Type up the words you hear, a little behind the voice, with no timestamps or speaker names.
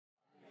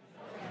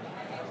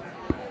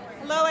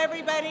Hello,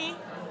 everybody.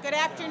 Good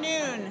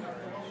afternoon,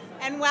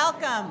 and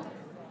welcome.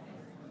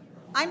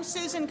 I'm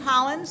Susan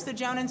Collins, the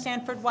Joan and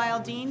Sanford Weill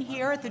Dean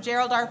here at the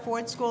Gerald R.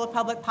 Ford School of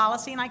Public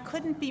Policy, and I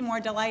couldn't be more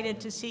delighted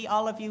to see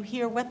all of you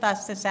here with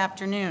us this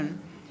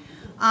afternoon.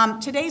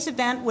 Today's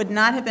event would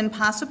not have been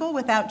possible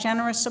without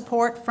generous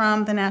support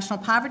from the National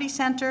Poverty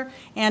Center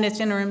and its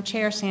interim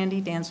chair,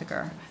 Sandy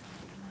Danziger.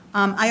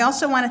 I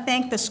also want to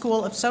thank the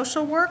School of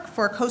Social Work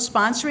for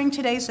co-sponsoring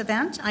today's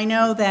event. I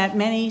know that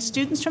many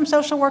students from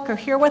social work are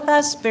here with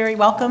us. Very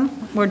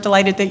welcome. We're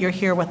delighted that you're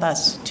here with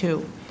us,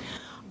 too.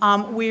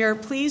 We're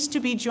pleased to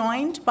be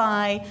joined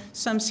by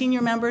some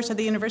senior members of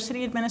the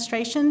university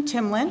administration,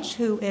 Tim Lynch,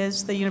 who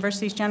is the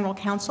university's general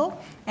counsel,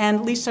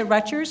 and Lisa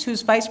Rutgers,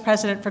 who's vice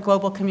president for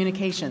global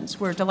communications.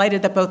 We're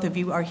delighted that both of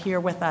you are here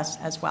with us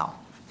as well.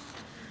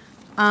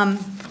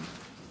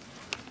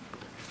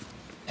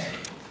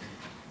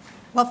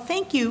 Well,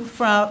 thank you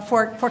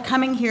for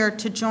coming here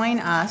to join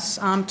us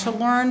to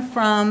learn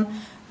from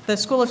the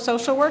School of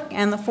Social Work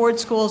and the Ford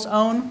School's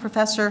own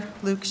Professor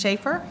Luke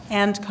Shaefer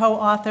and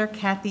co-author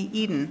Kathryn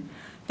Edin.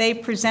 They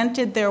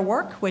presented their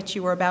work, which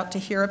you were about to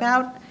hear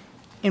about,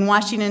 in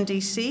Washington,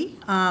 D.C.,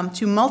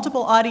 to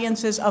multiple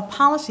audiences of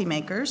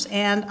policymakers,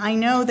 and I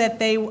know that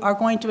they are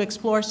going to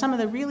explore some of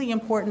the really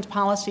important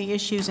policy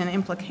issues and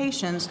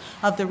implications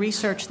of the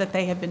research that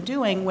they have been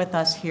doing with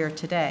us here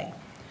today.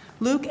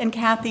 Luke and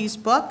Kathy's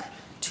book,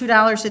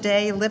 $2 a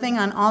Day, Living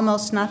on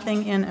Almost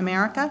Nothing in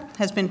America,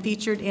 has been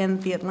featured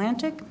in The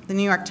Atlantic, The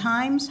New York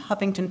Times,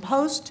 Huffington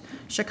Post,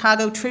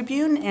 Chicago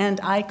Tribune, and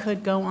I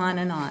could go on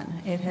and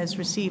on. It has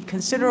received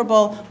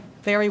considerable,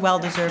 very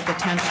well-deserved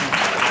attention.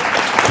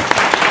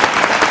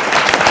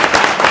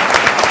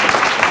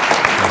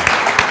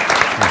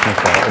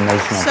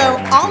 So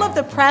all of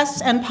the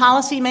press and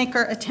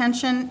policymaker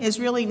attention is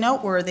really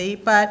noteworthy,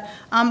 but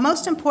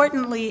most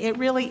importantly, it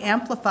really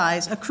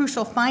amplifies a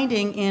crucial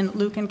finding in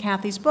Luke and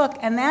Kathy's book,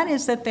 and that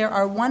is that there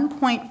are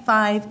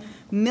 1.5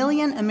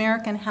 million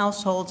American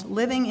households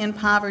living in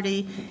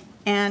poverty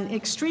and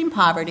extreme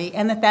poverty,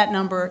 and that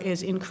number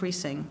is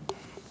increasing.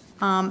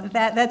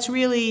 That's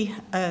really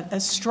a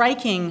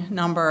striking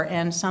number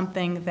and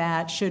something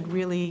that should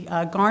really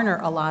garner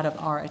a lot of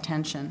our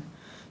attention.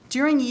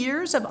 During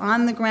years of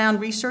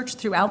on-the-ground research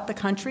throughout the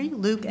country,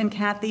 Luke and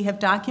Kathy have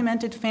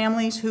documented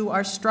families who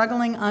are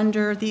struggling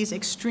under these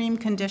extreme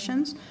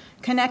conditions,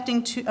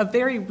 connecting to a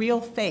very real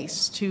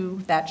face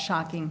to that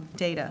shocking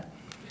data.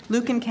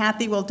 Luke and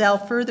Kathy will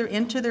delve further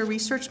into their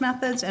research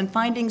methods and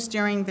findings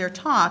during their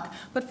talk,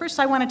 but first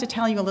I wanted to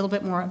tell you a little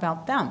bit more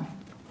about them.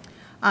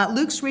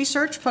 Luke's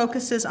research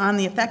focuses on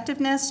the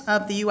effectiveness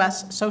of the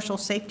U.S. social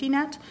safety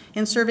net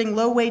in serving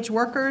low-wage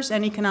workers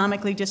and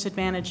economically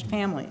disadvantaged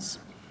families.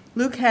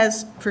 Luke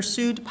has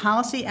pursued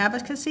policy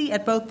advocacy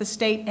at both the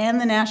state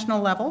and the national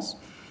levels,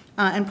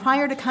 and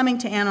prior to coming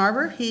to Ann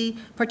Arbor, he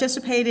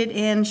participated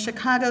in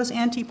Chicago's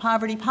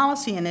anti-poverty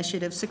policy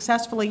initiative,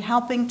 successfully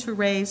helping to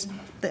raise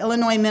the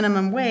Illinois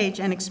minimum wage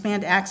and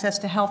expand access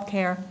to health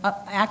care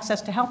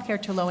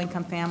to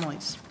low-income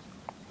families.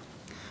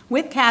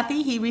 With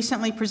Kathy, he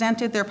recently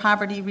presented their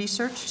poverty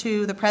research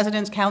to the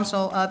President's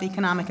Council of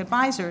Economic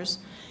Advisors.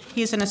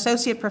 He is an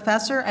associate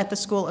professor at the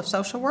School of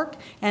Social Work,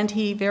 and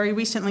he very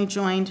recently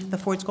joined the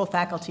Ford School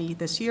faculty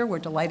this year. We're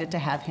delighted to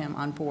have him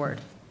on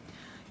board.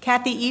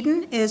 Kathryn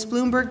Edin is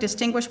Bloomberg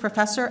Distinguished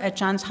Professor at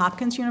Johns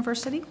Hopkins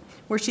University,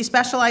 where she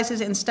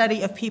specializes in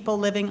study of people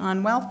living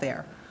on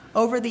welfare.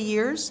 Over the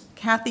years,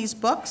 Kathy's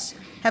books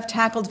have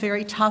tackled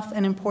very tough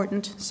and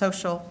important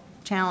social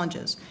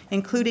challenges,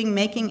 including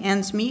Making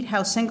Ends Meet,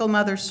 How Single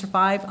Mothers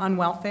Survive on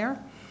Welfare,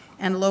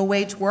 and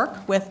low-wage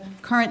work with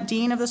current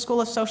Dean of the School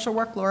of Social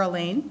Work, Laura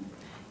Lane,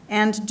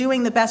 and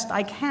Doing the Best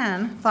I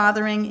Can,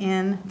 Fathering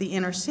in the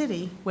Inner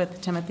City with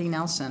Timothy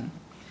Nelson.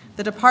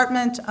 The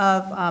Department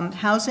of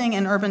Housing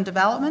and Urban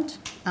Development,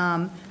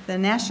 the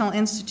National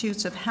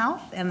Institutes of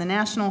Health, and the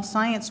National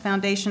Science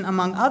Foundation,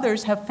 among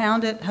others, have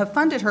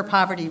funded her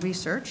poverty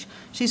research.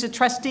 She's a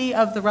trustee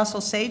of the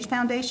Russell Sage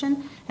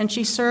Foundation, and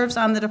she serves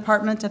on the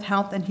Department of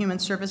Health and Human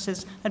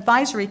Services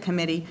Advisory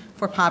Committee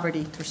for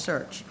Poverty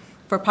Research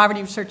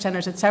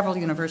centers at several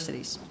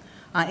universities,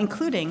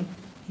 including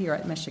here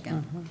at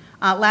Michigan.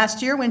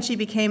 Last year, when she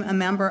became a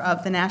member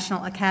of the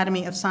National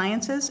Academy of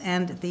Sciences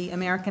and the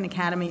American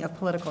Academy of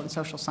Political and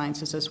Social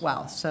Sciences as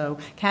well. So,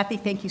 Kathy,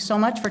 thank you so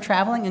much for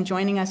traveling and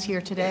joining us here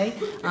today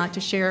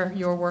to share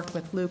your work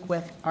with Luke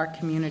with our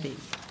community.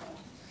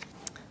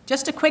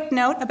 Just a quick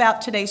note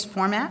about today's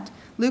format.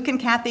 Luke and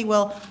Kathy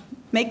will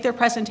make their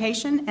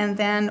presentation and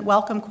then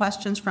welcome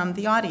questions from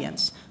the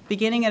audience.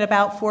 Beginning at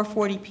about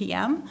 4:40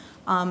 p.m.,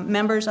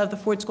 members of the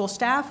Ford School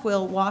staff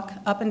will walk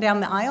up and down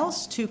the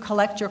aisles to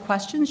collect your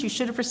questions. You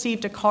should have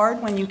received a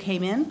card when you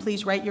came in.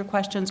 Please write your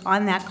questions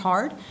on that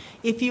card.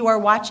 If you are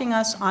watching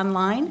us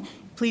online,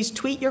 please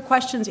tweet your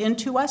questions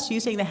into us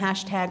using the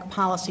hashtag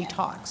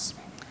 #PolicyTalks.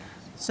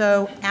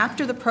 So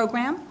after the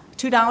program,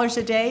 $2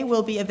 a day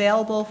will be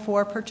available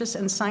for purchase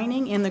and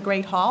signing in the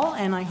Great Hall,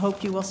 and I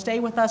hope you will stay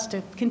with us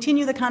to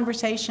continue the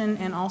conversation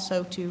and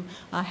also to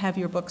have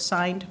your book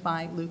signed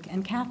by Luke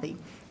and Kathy.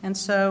 And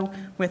so,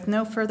 with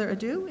no further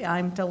ado,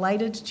 I'm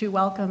delighted to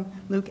welcome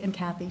Luke and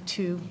Kathy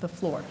to the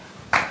floor.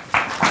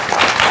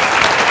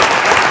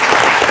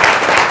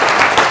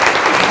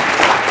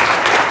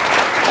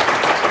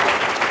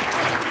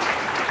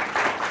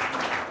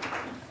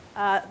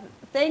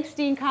 Thanks,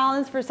 Dean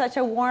Collins, for such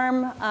a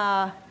warm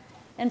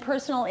and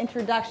personal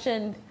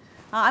introduction.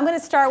 I'm going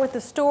to start with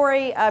the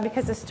story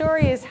because the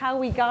story is how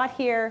we got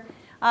here.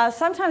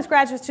 Sometimes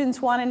graduate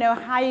students want to know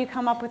how you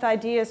come up with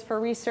ideas for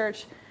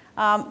research.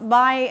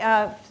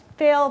 My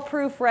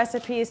fail-proof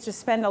recipe is to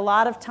spend a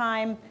lot of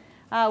time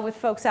with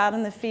folks out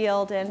in the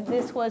field, and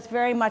this was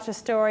very much a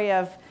story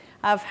of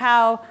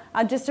how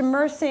just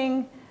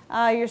immersing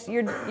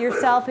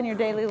yourself in your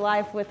daily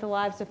life with the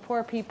lives of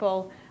poor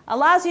people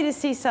allows you to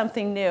see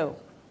something new.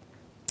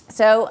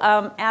 So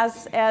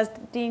as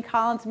Dean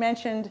Collins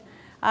mentioned,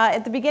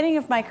 at the beginning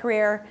of my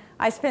career,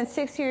 I spent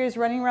 6 years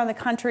running around the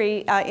country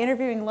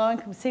interviewing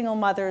low-income single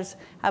mothers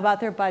about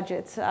their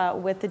budgets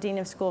with the Dean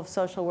of School of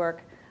Social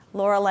Work,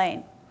 Laura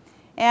Lane.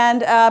 And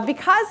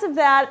because of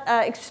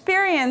that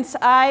experience,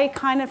 I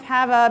kind of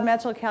have a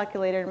mental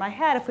calculator in my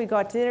head. If we go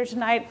out to dinner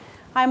tonight,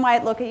 I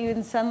might look at you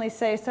and suddenly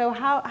say, so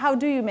how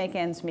do you make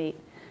ends meet?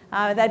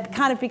 That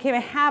kind of became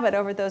a habit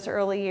over those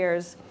early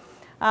years.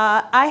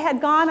 I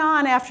had gone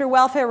on after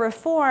welfare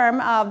reform,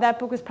 that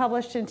book was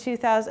published in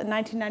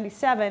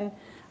 1997,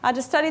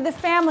 to study the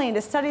family and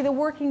to study the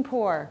working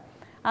poor.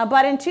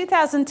 But in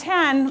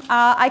 2010,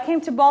 I came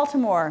to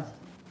Baltimore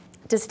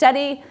to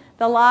study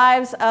the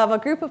lives of a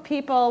group of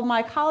people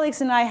my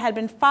colleagues and I had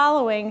been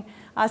following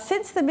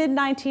since the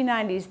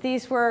mid-1990s.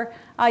 These were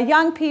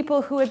young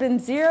people who had been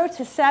 0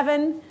 to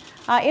 7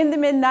 in the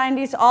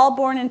mid-90s, all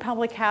born in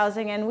public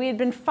housing, and we had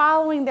been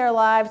following their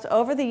lives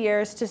over the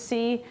years to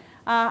see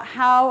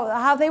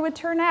how they would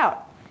turn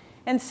out.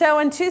 And so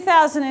in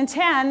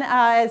 2010,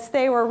 as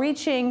they were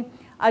reaching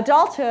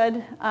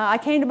adulthood, I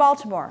came to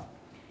Baltimore.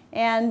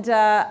 And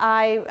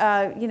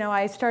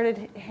I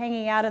started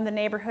hanging out in the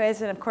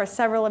neighborhoods, and of course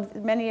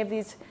many of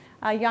these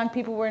young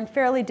people were in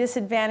fairly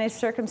disadvantaged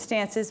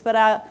circumstances.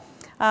 But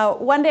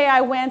one day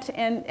I went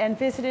and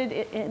visited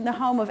in the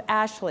home of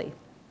Ashley.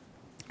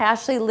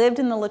 Ashley lived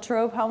in the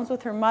Latrobe homes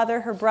with her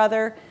mother, her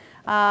brother,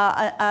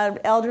 an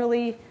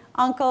elderly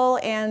uncle,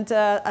 and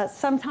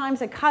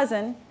sometimes a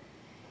cousin.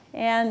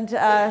 And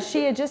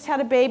she had just had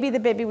a baby.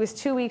 The baby was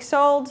 2 weeks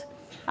old.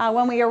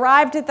 When we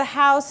arrived at the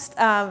house,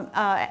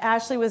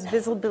 Ashley was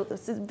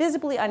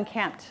visibly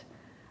unkempt.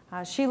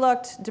 She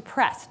looked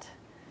depressed.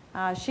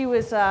 She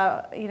was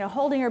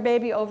holding her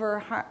baby over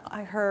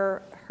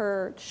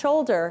her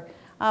shoulder,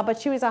 but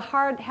she was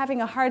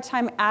having a hard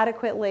time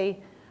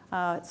adequately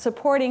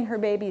supporting her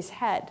baby's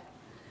head.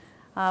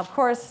 Of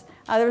course,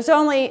 there was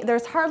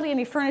hardly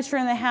any furniture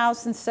in the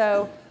house, and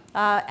so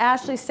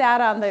Ashley sat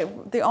on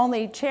the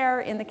only chair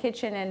in the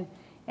kitchen,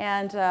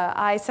 and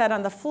I sat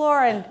on the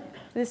floor, and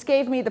this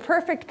gave me the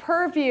perfect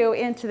purview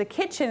into the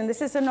kitchen.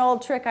 This is an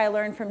old trick I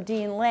learned from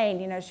Dean Lane.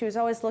 You know, she was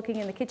always looking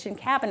in the kitchen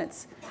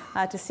cabinets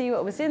to see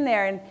what was in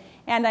there,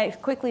 and I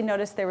quickly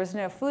noticed there was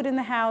no food in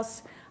the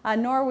house,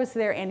 nor was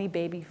there any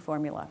baby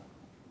formula.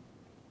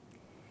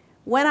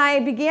 When I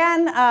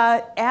began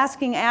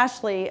asking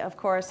Ashley, of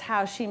course,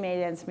 how she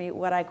made ends meet,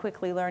 what I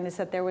quickly learned is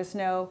that there was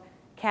no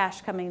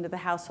cash coming into the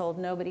household.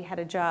 Nobody had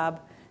a job.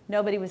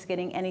 Nobody was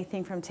getting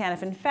anything from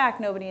TANF. In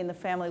fact, nobody in the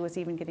family was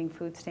even getting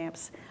food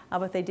stamps,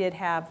 but they did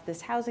have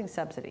this housing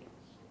subsidy.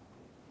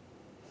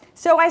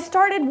 So I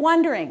started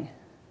wondering,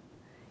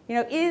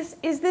 is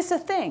this a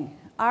thing?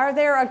 Are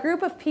there a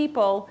group of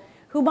people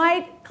who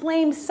might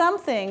claim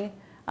something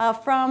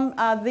from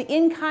the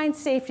in-kind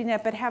safety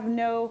net but have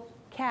no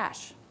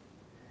cash?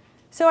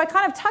 So I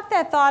kind of tucked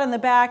that thought in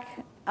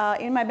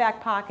my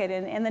back pocket,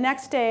 and the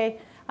next day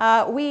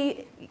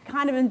we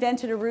kind of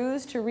invented a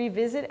ruse to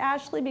revisit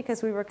Ashley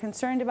because we were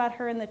concerned about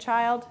her and the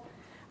child.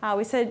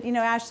 We said,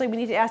 Ashley, we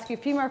need to ask you a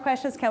few more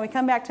questions. Can we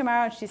come back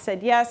tomorrow? And she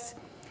said yes.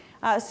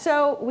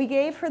 So we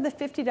gave her the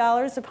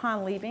 $50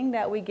 upon leaving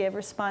that we give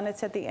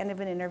respondents at the end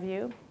of an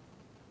interview.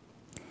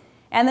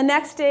 And the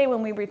next day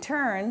when we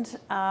returned,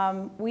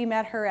 we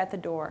met her at the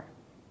door.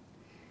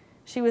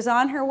 She was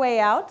on her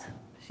way out.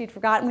 She'd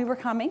forgotten we were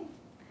coming.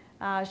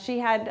 She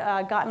had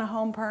gotten a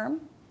home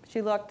perm.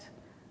 She looked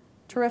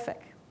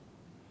terrific.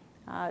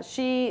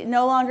 She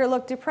no longer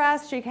looked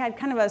depressed. She had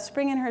kind of a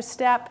spring in her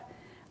step.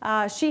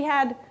 She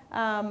had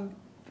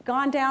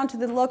gone down to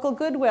the local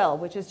Goodwill,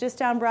 which is just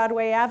down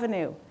Broadway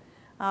Avenue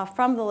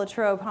from the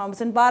Latrobe homes,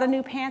 and bought a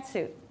new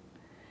pantsuit.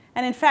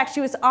 And in fact,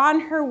 she was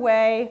on her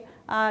way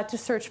to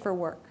search for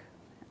work.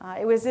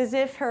 It was as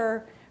if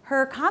her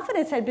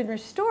confidence had been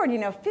restored.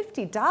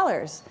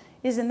 $50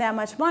 isn't that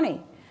much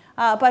money.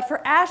 But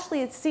for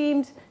Ashley, it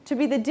seemed to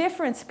be the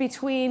difference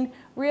between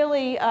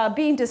really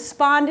being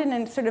despondent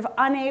and sort of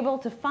unable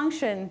to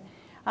function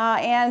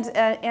and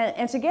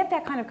to get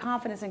that kind of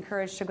confidence and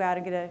courage to go out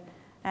and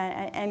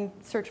and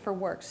search for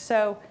work.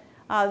 So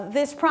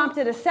This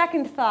prompted a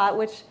second thought,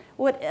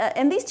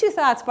 and these two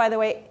thoughts, by the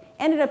way,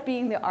 ended up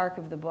being the arc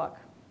of the book.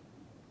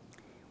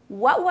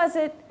 What was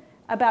it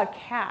about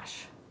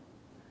cash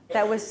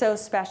that was so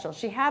special?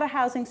 She had a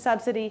housing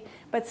subsidy,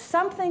 but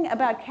something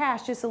about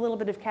cash, just a little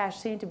bit of cash,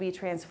 seemed to be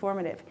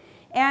transformative.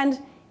 And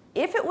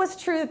if it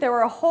was true that there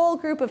were a whole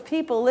group of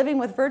people living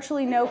with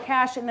virtually no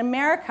cash in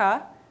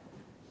America,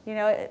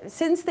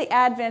 since the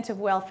advent of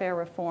welfare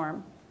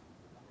reform,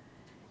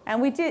 and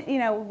we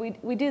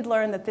did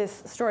learn that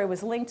this story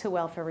was linked to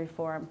welfare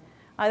reform,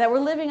 that we're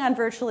living on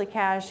virtually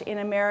cash in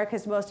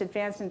America's most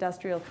advanced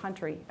industrial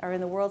country, or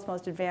in the world's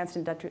most advanced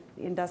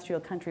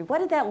industrial country. What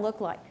did that look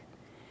like?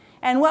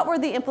 And what were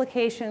the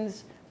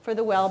implications for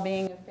the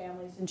well-being of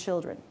families and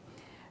children?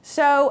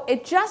 So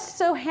it just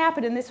so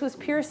happened, and this was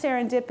pure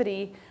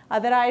serendipity,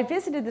 that I had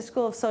visited the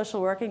School of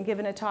Social Work and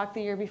given a talk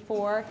the year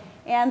before,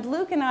 and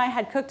Luke and I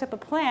had cooked up a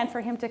plan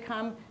for him to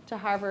come to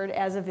Harvard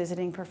as a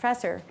visiting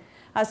professor.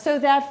 So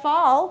that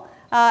fall,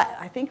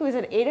 I think it was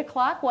at 8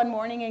 o'clock one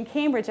morning in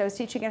Cambridge, I was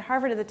teaching at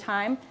Harvard at the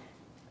time,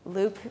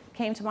 Luke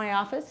came to my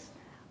office.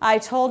 I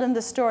told him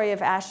the story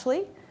of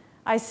Ashley.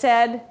 I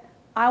said,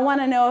 I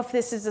want to know if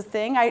this is a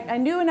thing. I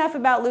knew enough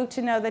about Luke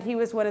to know that he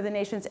was one of the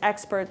nation's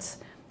experts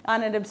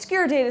on an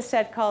obscure data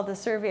set called the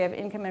Survey of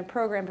Income and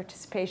Program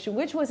Participation,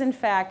 which was in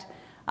fact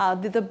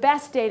the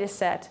best data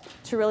set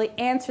to really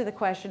answer the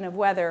question of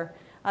whether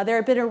there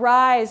had been a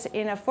rise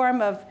in a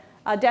form of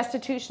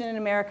destitution in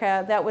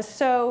America that was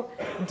so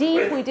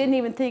deep we didn't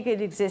even think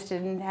it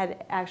existed and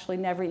had actually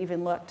never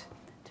even looked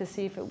to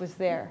see if it was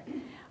there.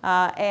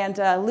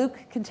 Luke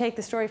can take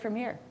the story from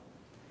here.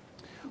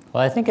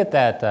 Well, I think at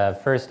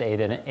that first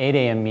 8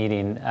 a.m.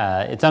 meeting,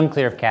 it's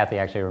unclear if Kathy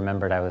actually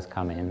remembered I was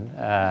coming.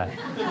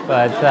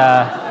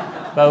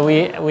 But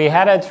we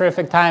had a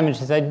terrific time, and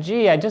she said,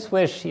 gee, I just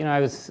wish, I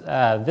was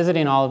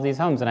visiting all of these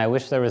homes, and I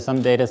wish there was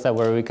some data set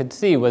where we could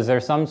see, was there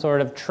some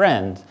sort of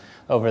trend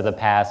over the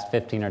past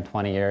 15 or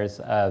 20 years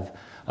of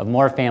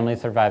more families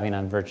surviving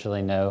on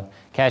virtually no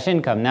cash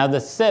income. Now,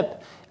 the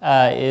SIP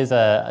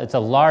it's a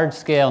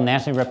large-scale,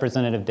 nationally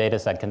representative data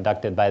set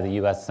conducted by the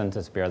U.S.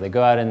 Census Bureau. They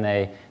go out and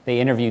they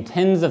interview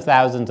tens of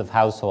thousands of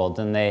households,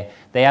 and they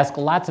ask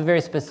lots of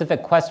very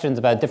specific questions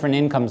about different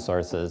income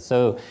sources.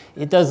 So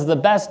it does the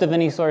best of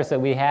any source that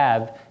we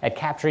have at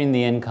capturing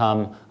the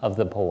income of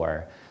the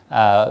poor.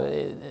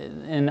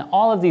 And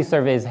all of these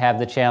surveys have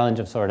the challenge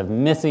of sort of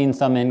missing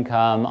some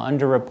income,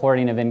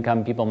 underreporting of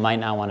income. People might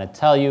not want to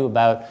tell you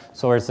about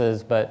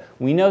sources, but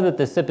we know that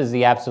the SIP is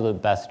the absolute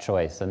best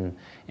choice. And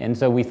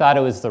so we thought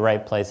it was the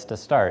right place to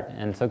start.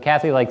 And so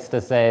Kathy likes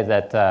to say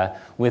that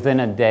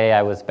within a day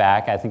I was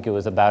back. I think it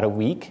was about a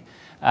week,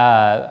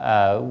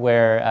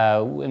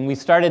 when we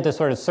started to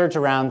sort of search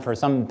around for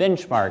some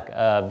benchmark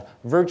of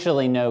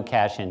virtually no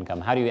cash income.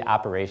 How do you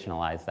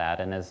operationalize that?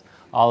 And as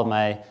all of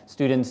my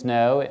students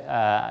know,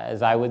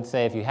 as I would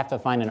say, if you have to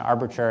find an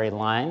arbitrary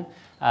line,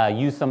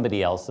 use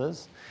somebody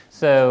else's.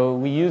 So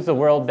we used the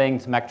World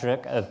Bank's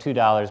metric of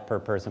 $2 per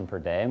person per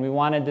day, and we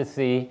wanted to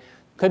see,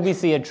 could we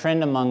see a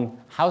trend among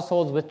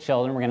households with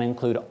children? We're going to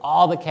include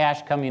all the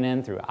cash coming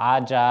in through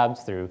odd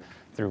jobs, through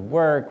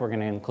work. We're going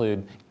to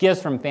include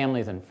gifts from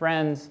families and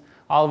friends,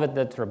 all of it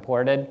that's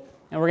reported.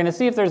 And we're going to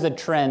see if there's a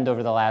trend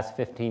over the last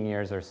 15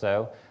 years or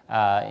so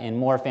in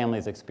more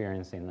families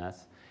experiencing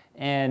this.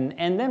 And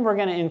then we're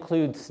going to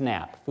include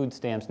SNAP, food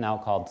stamps now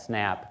called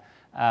SNAP.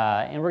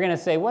 And we're going to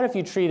say, what if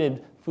you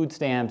treated food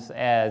stamps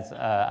as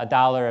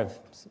 $1 of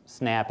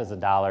SNAP as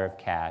 $1 of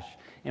cash?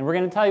 And we're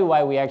going to tell you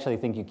why we actually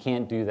think you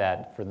can't do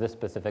that for this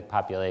specific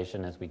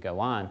population as we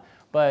go on.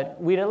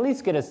 But we'd at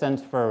least get a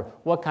sense for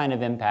what kind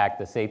of impact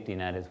the safety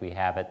net as we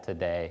have it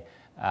today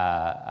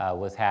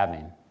was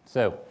having.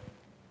 So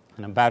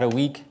in about a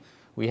week,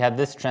 we had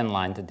this trend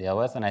line to deal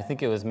with, and I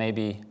think it was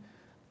maybe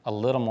a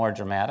little more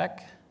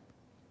dramatic.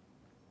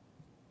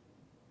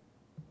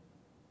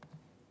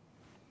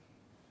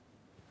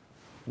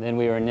 Than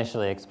we were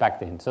initially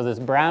expecting. So this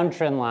brown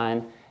trend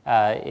line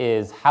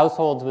is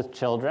households with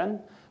children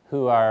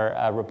who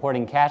are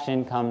reporting cash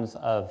incomes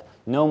of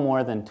no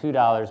more than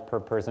 $2 per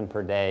person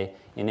per day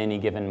in any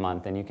given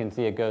month. And you can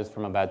see it goes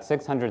from about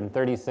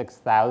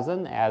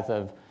 636,000 as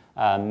of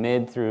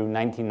mid through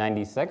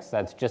 1996,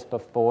 that's just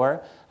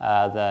before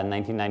the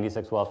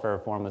 1996 welfare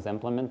reform was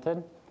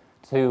implemented,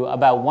 to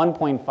about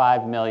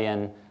 1.5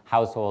 million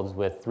households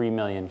with 3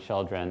 million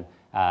children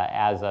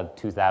as of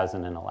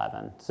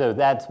 2011. So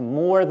that's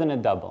more than a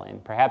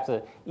doubling, perhaps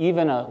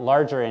even a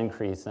larger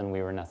increase than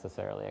we were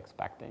necessarily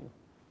expecting.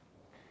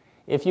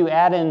 If you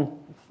add in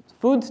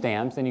food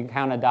stamps and you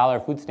count $1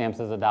 of food stamps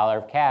as $1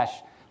 of cash,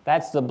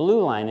 that's the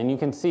blue line. And you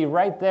can see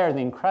right there the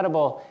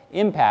incredible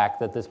impact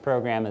that this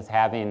program is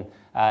having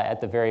at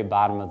the very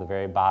bottom of the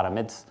very bottom.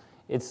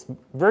 It's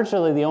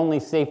virtually the only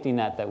safety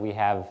net that we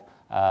have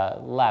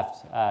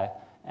left.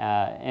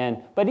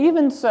 But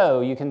even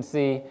so, you can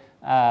see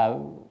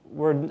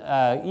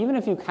even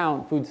if you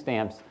count food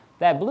stamps,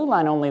 that blue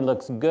line only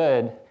looks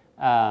good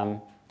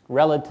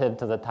relative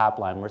to the top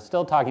line. We're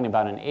still talking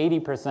about an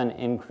 80%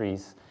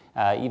 increase,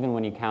 even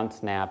when you count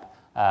SNAP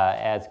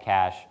as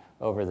cash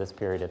over this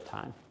period of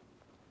time.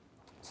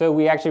 So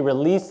we actually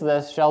released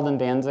this. Sheldon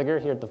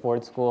Danziger here at the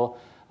Ford School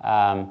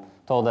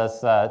told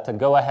us to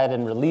go ahead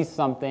and release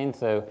something.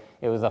 So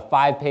it was a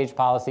 5-page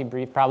policy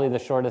brief, probably the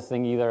shortest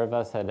thing either of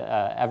us had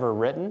ever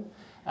written.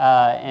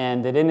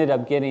 And it ended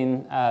up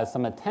getting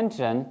some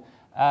attention,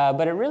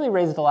 but it really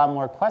raised a lot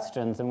more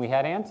questions than we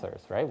had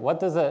answers, right? What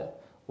does it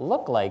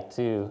look like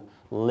to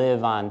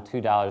live on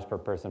 $2 per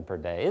person per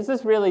day? Is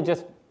this really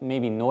just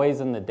maybe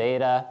noise in the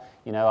data?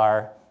 You know,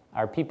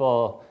 are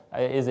people,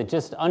 is it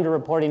just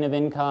underreporting of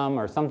income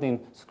or something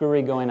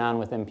screwy going on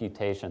with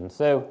imputation?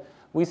 So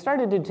we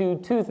started to do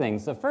 2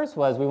 things. The first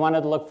was we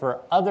wanted to look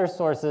for other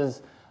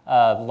sources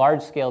of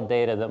large-scale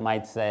data that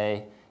might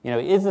say, you know,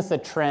 is this a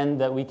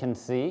trend that we can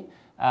see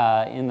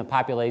in the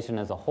population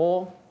as a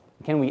whole?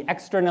 Can we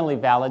externally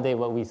validate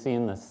what we see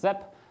in the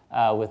SIP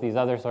with these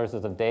other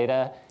sources of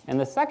data? And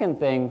the second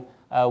thing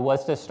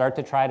was to start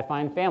to try to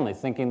find families,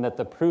 thinking that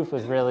the proof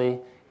was really,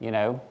 you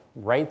know,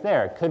 right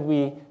there. Could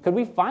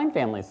we find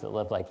families that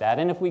live like that?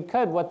 And if we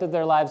could, what did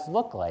their lives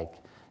look like?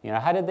 You know,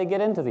 how did they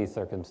get into these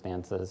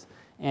circumstances?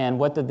 And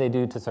what did they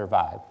do to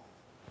survive?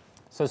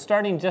 So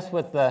starting just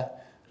with the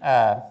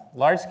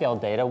large-scale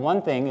data,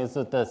 one thing is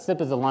that the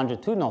SIP is a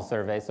longitudinal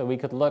survey, so we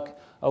could look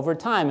over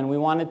time, and we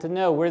wanted to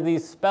know, were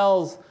these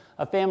spells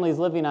of families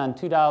living on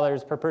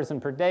 $2 per person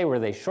per day, were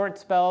they short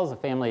spells, a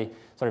family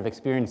sort of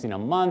experiencing a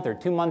month or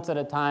 2 months at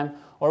a time,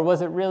 or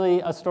was it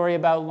really a story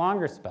about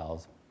longer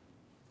spells?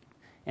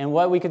 And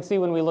what we could see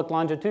when we looked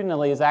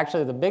longitudinally is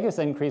actually the biggest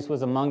increase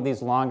was among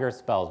these longer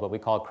spells, what we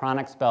call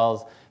chronic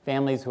spells,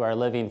 families who are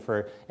living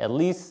for at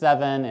least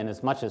 7 and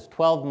as much as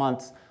 12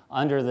 months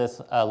under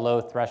this low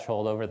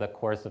threshold over the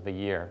course of a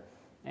year.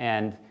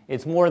 And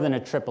it's more than a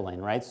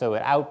tripling, right? So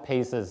it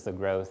outpaces the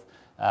growth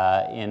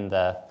in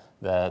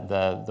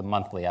the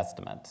monthly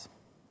estimates.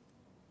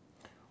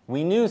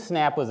 We knew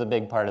SNAP was a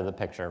big part of the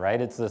picture,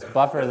 right? It's this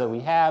buffer that we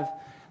have.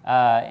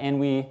 And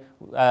we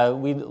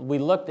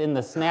looked in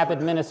the SNAP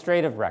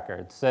administrative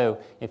records. So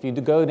if you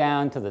go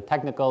down to the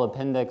technical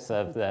appendix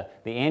of the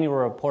annual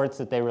reports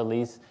that they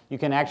release, you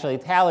can actually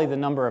tally the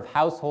number of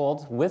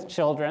households with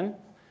children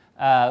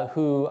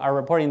who are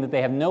reporting that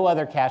they have no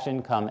other cash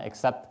income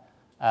except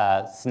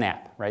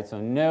SNAP, right? So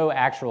no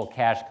actual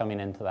cash coming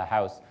into the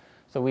house.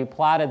 So we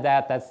plotted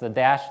that, that's the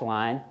dashed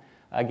line,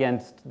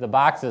 against the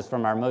boxes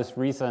from our most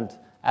recent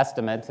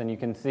estimates. And you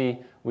can see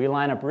we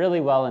line up really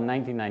well in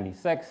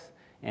 1996.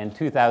 In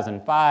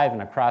 2005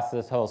 and across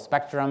this whole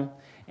spectrum.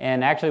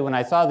 And actually, when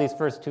I saw these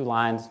first 2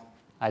 lines,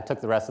 I took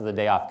the rest of the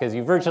day off, because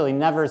you virtually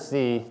never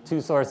see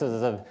 2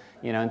 sources of,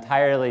 you know,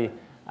 entirely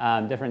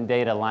different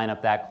data line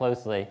up that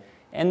closely.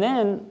 And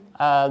then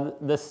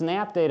the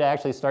SNAP data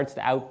actually starts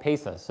to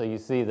outpace us. So you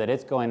see that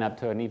it's going up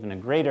to an even a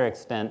greater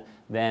extent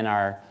than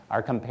our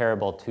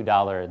comparable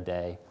 $2 a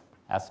day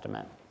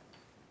estimate.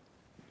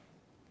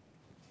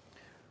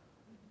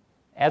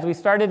 As we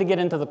started to get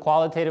into the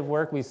qualitative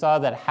work, we saw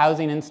that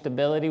housing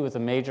instability was a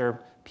major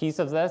piece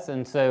of this.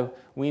 And so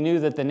we knew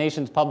that the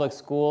nation's public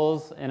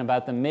schools in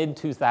about the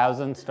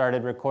mid-2000s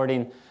started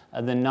recording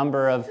the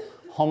number of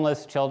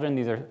homeless children.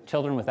 These are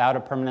children without a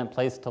permanent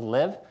place to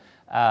live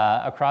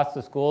across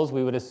the schools.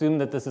 We would assume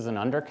that this is an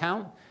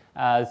undercount.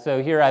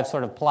 So here I've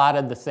sort of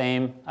plotted the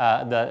same,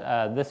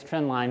 this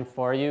trend line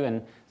for you.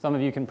 And some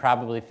of you can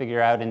probably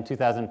figure out in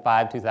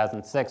 2005,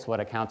 2006 what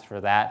accounts for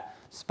that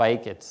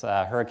spike. It's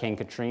Hurricane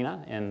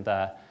Katrina and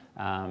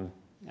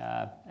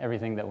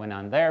everything that went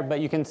on there.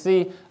 But you can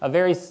see a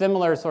very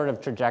similar sort of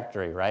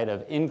trajectory, right,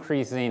 of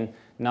increasing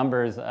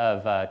numbers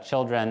of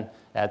children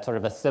at sort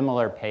of a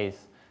similar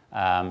pace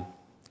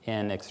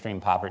in extreme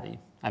poverty.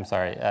 I'm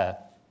sorry,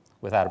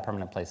 without a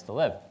permanent place to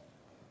live.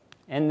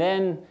 And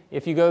then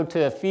if you go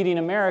to Feeding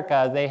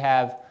America, they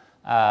have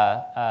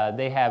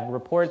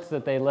reports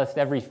that they list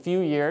every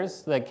few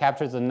years that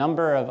captures the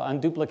number of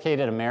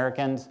unduplicated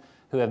Americans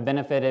who have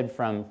benefited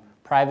from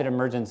private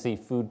emergency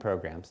food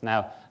programs.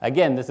 Now,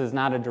 again, this is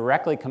not a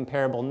directly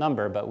comparable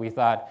number, but we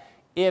thought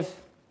if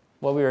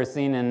what we were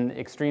seeing in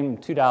extreme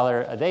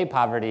 $2 a day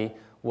poverty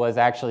was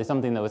actually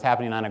something that was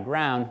happening on the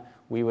ground,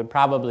 we would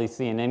probably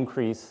see an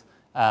increase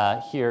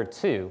here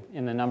too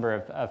in the number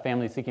of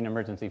families seeking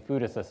emergency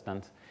food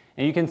assistance.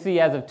 And you can see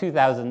as of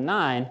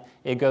 2009,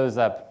 it goes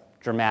up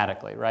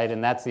dramatically, right?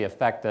 And that's the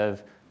effect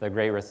of the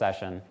Great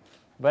Recession.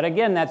 But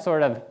again, that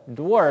sort of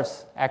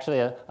dwarfs actually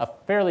a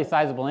fairly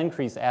sizable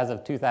increase as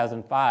of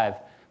 2005.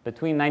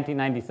 Between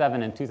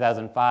 1997 and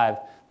 2005,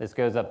 this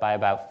goes up by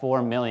about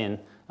 4 million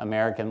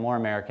more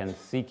Americans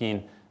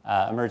seeking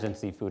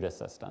emergency food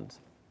assistance.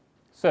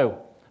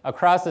 So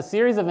across a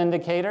series of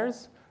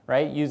indicators,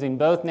 right, using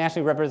both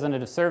nationally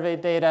representative survey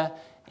data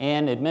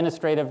and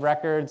administrative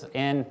records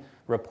and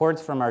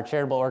reports from our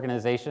charitable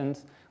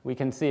organizations, we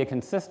can see a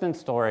consistent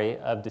story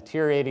of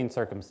deteriorating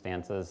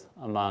circumstances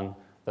among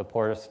the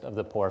poorest of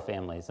the poor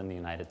families in the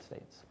United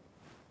States.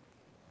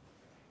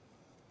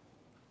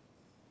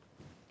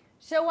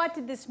 So what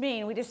did this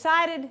mean? We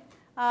decided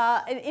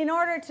in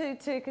order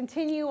to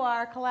continue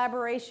our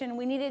collaboration,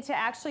 we needed to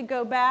actually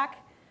go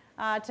back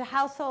to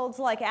households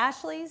like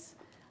Ashley's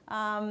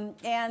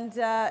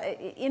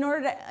In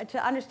order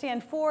to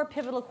understand 4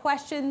 pivotal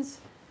questions: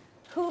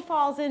 who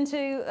falls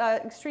into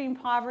extreme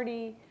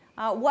poverty?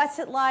 What's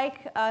it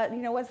like?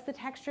 What's the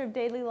texture of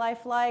daily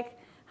life like?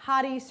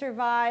 How do you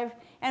survive?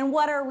 And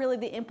what are really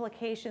the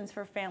implications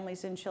for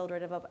families and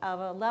children of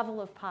a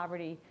level of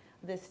poverty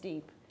this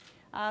deep?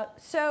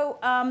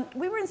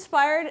 We were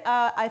inspired,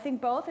 I think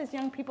both as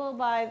young people,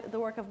 by the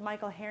work of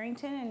Michael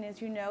Harrington. And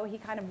as you know, he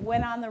kind of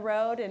went on the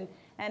road and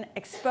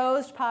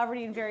exposed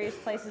poverty in various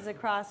places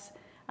across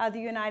the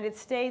United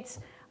States.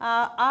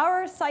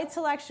 Our site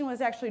selection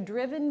was actually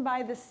driven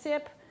by the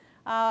SIP.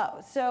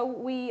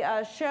 We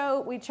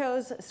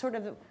chose sort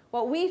of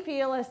what we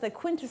feel is the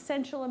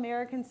quintessential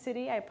American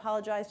city. I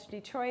apologize to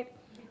Detroit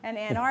and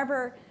Ann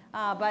Arbor,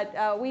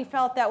 but we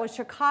felt that was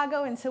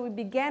Chicago, and so we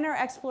began our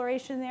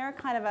exploration there,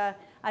 kind of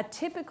a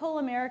typical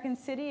American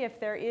city, if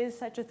there is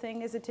such a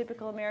thing as a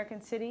typical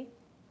American city.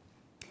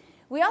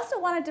 We also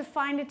wanted to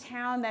find a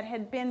town that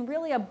had been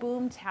really a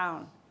boom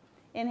town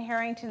in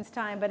Harrington's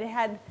time, but it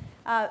had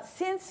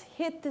since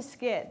hit the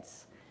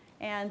skids.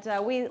 And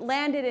we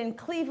landed in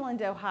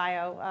Cleveland,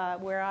 Ohio,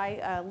 where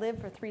I lived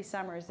for 3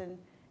 summers and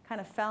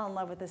kind of fell in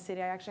love with the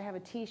city. I actually have a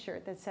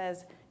T-shirt that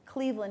says,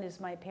 "Cleveland is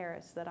my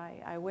Paris," that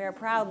I wear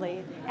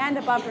proudly, and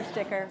a bumper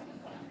sticker.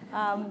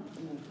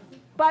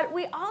 But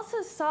we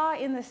also saw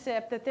in the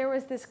SIP that there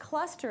was this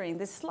clustering,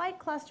 this slight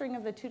clustering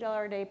of the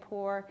 $2 a day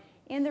poor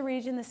in the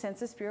region the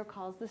Census Bureau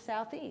calls the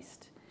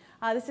Southeast.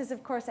 This is,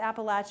 of course,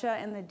 Appalachia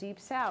and the Deep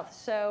South.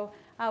 So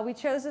we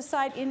chose a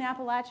site in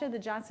Appalachia, the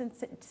Johnson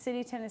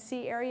City,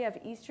 Tennessee area of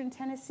eastern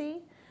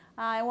Tennessee.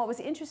 And what was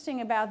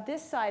interesting about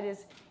this site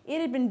is it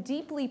had been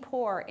deeply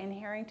poor in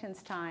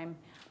Harrington's time,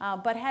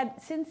 but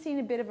had since seen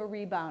a bit of a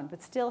rebound,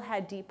 but still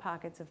had deep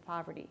pockets of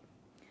poverty.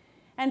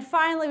 And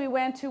finally, we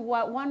went to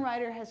what one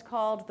writer has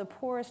called the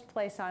poorest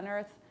place on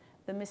earth,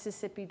 the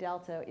Mississippi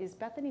Delta. Is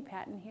Bethany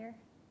Patton here?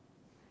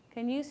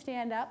 Can you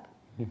stand up?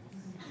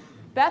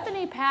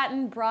 Bethany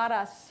Patton brought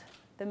us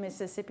the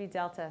Mississippi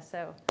Delta,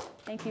 so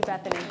thank you,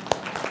 Bethany.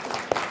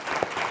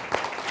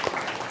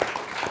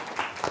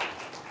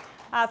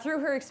 Through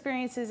her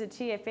experiences at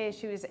TFA,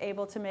 she was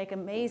able to make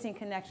amazing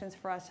connections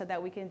for us so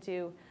that we can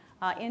do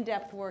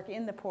in-depth work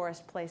in the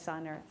poorest place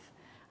on earth.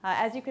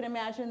 As you can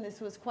imagine,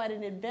 this was quite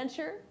an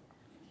adventure.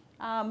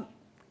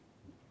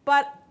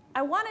 But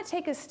I want to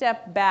take a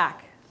step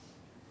back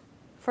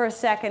for a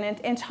second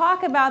and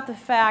talk about the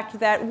fact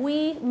that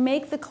we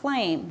make the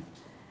claim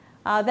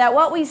that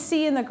what we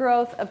see in the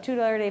growth of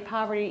 $2 a day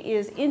poverty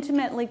is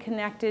intimately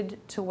connected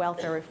to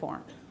welfare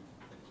reform.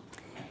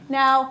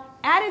 Now,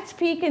 at its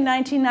peak in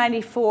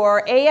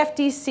 1994,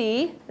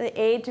 AFDC, the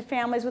Aid to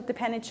Families with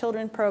Dependent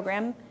Children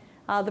program,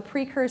 the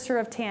precursor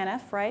of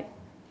TANF, right,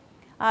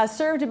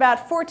 served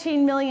about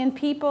 14 million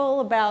people,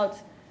 about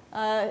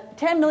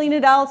 10 million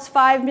adults,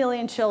 5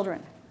 million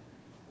children.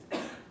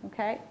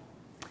 Okay?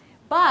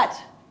 But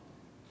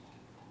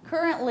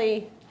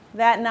currently,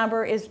 that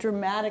number is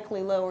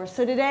dramatically lower.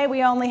 So today,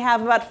 we only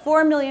have about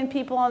 4 million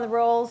people on the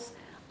rolls,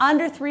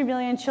 under 3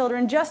 million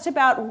children, just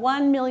about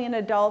 1 million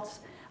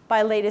adults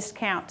by latest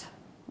count.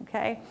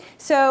 Okay?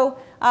 So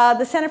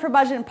the Center for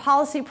Budget and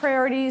Policy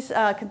Priorities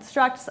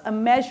constructs a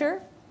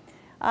measure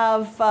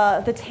of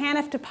the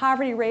TANF to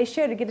poverty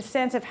ratio to get a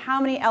sense of how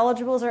many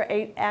eligibles are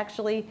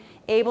actually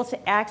able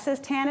to access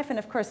TANF. And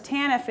of course,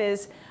 TANF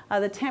is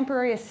the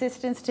Temporary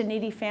Assistance to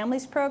Needy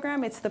Families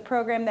program. It's the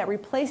program that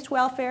replaced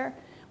welfare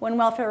when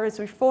welfare was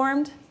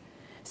reformed.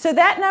 So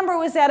that number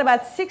was at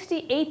about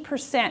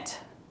 68%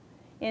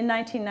 in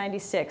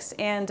 1996.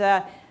 And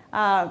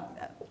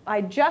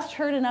I just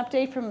heard an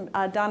update from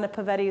Donna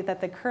Pavetti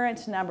that the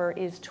current number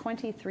is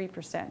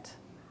 23%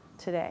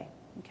 today.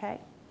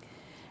 Okay?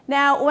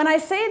 Now, when I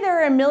say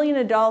there are 1 million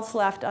adults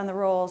left on the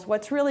rolls,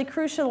 what's really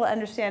crucial to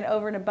understand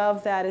over and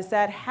above that is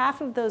that half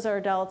of those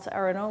adults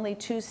are in only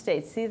 2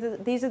 states.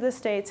 These are the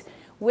states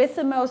with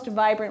the most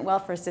vibrant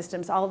welfare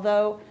systems,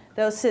 although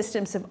those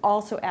systems have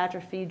also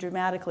atrophied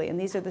dramatically, and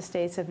these are the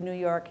states of New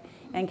York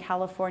and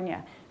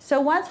California. So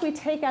once we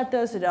take out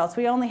those adults,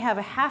 we only have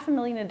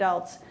 500,000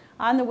 adults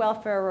on the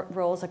welfare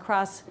rolls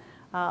across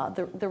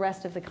the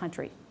rest of the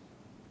country.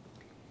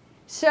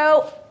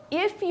 So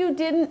if you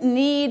didn't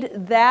need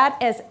that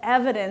as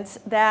evidence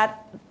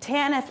that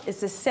TANF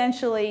is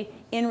essentially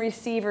in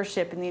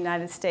receivership in the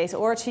United States,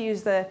 or to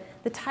use the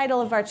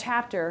title of our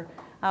chapter,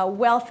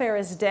 Welfare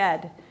is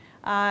Dead,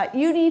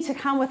 you need to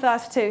come with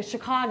us to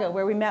Chicago,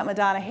 where we met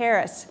Madonna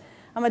Harris.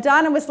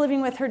 Madonna was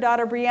living with her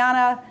daughter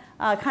Brianna,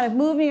 kind of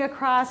moving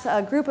across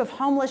a group of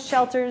homeless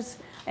shelters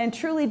in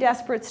truly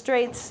desperate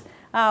straits.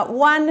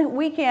 One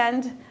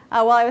weekend,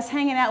 while I was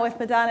hanging out with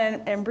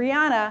Madonna and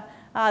Brianna,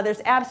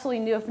 there's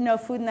absolutely no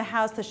food in the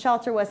house. The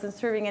shelter wasn't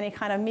serving any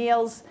kind of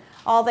meals.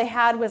 All they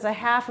had was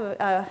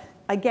a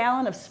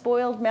gallon of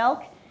spoiled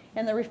milk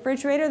in the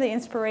refrigerator, the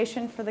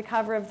inspiration for the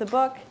cover of the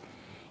book.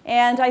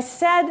 And I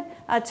said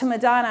to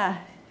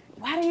Madonna,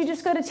 "Why don't you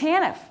just go to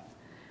TANF?"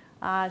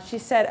 She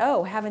said,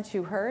 "Oh, haven't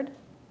you heard?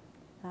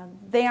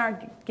 They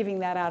aren't giving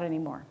that out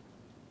anymore."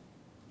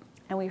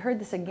 And we heard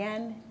this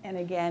again and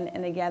again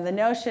and again. The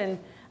notion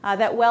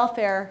that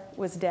welfare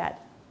was dead.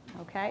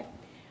 Okay?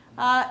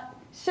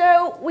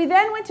 So we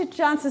then went to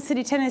Johnson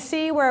City,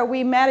 Tennessee, where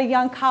we met a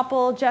young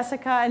couple,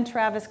 Jessica and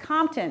Travis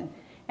Compton.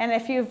 And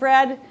if you've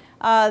read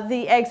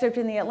the excerpt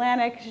in The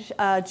Atlantic,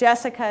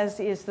 Jessica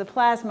is the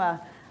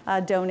plasma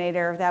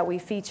donator that we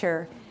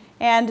feature.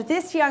 And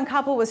this young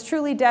couple was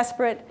truly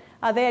desperate.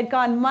 They had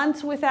gone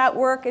months without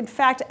work. In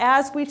fact,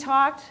 as we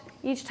talked,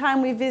 each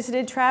time we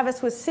visited,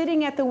 Travis was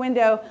sitting at the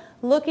window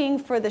looking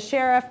for the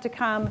sheriff to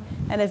come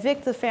and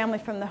evict the family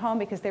from the home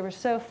because they were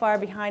so far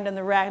behind on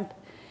the rent.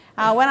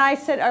 When I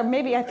said, or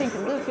maybe I think,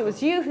 Luke, it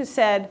was you who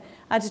said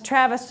to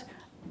Travis,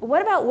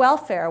 what about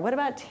welfare? What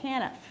about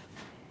TANF?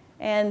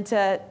 And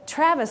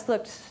Travis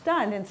looked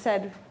stunned and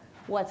said,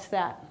 what's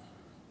that?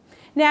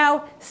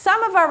 Now,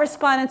 some of our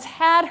respondents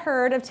had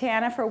heard of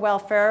TANF or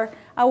welfare.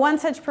 One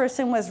such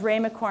person was Ray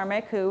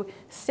McCormick, who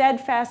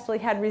steadfastly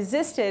had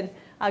resisted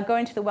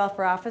going to the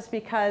welfare office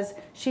because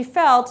she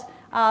felt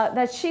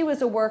that she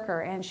was a worker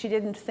and she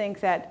didn't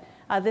think that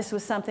this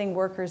was something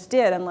workers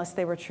did unless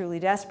they were truly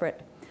desperate.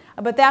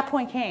 But that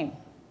point came,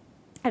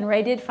 and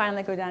Ray did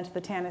finally go down to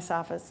the TANF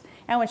office.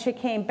 And when she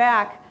came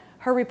back,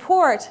 her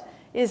report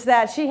is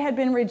that she had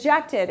been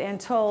rejected and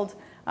told,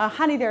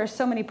 honey, there are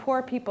so many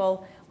poor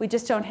people, we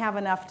just don't have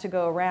enough to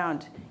go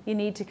around. You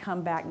need to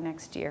come back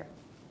next year.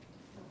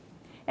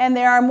 And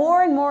there are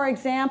more and more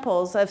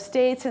examples of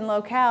states and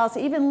locales,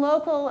 even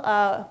local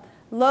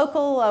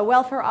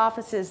welfare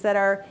offices that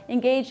are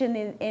engaged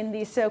in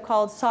these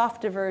so-called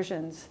soft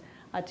diversions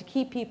to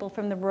keep people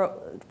from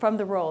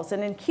the rolls.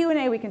 And in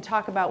Q&A, we can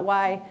talk about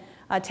why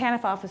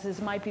TANF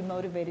offices might be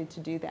motivated to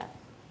do that.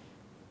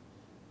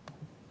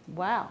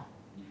 Wow.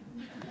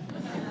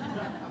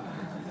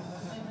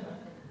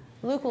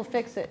 Luke will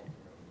fix it.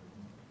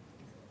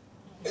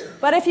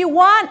 But if you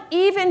want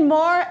even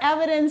more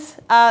evidence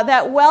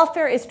that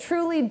welfare is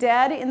truly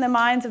dead in the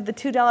minds of the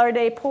 $2 a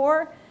day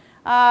poor,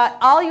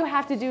 all you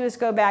have to do is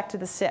go back to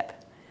the SIP.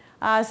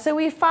 So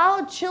we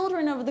followed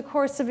children over the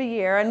course of a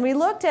year, and we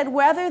looked at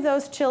whether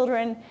those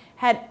children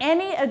had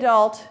any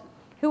adult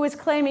who was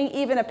claiming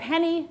even a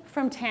penny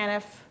from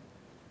TANF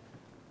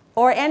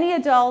or any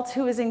adult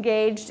who was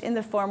engaged in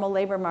the formal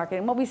labor market.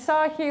 And what we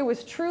saw here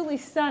was truly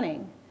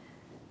stunning.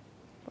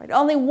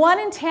 Only 1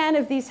 in 10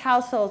 of these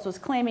households was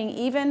claiming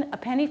even a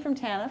penny from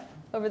TANF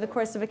over the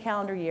course of a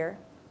calendar year,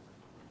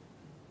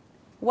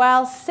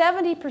 while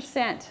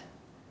 70%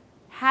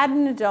 had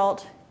an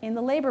adult in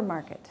the labor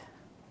market.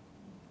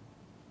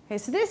 Okay,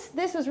 so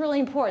this was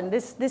really important.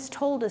 This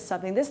told us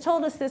something. This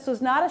told us this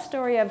was not a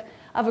story of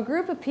a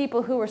group of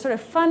people who were sort of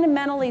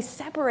fundamentally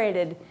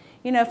separated,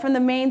 from the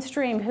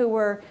mainstream, who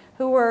were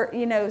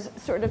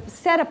sort of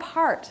set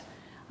apart.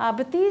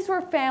 But these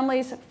were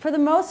families, for the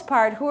most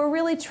part, who were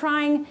really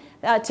trying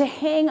to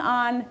hang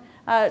on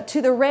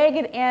to the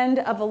ragged end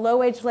of a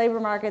low-wage labor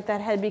market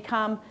that had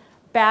become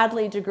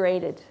badly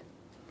degraded.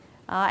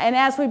 And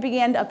as we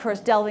began, of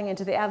course, delving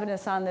into the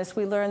evidence on this,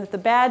 we learned that the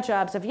bad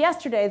jobs of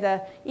yesterday,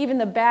 even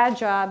the bad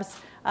jobs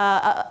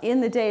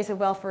in the days of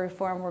welfare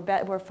reform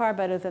were far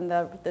better than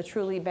the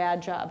truly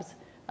bad jobs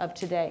of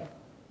today.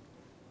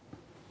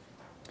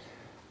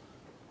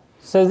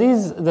 So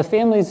the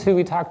families who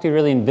we talked to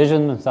really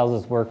envision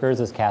themselves as workers,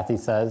 as Kathy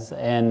says,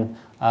 and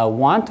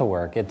want to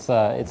work. It's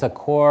a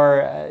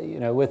core,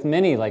 with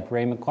many, like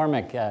Ray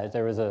McCormick,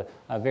 there was a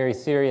very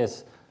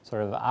serious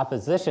sort of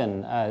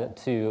opposition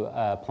to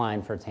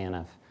applying for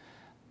TANF.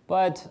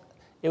 But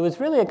it was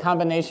really a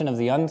combination of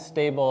the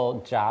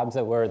unstable jobs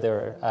that were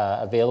there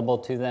available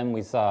to them.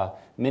 We saw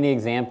many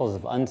examples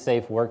of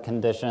unsafe work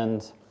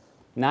conditions.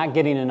 Not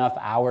getting enough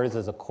hours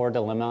is a core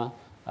dilemma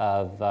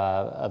of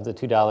the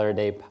 $2 a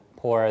day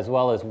poor, as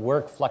well as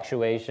work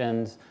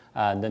fluctuations,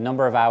 the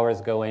number of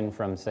hours going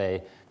from,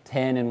 say,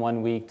 10 in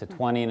one week to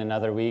 20 in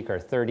another week, or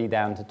 30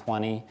 down to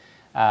 20.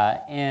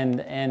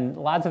 And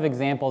lots of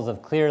examples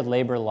of clear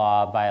labor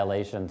law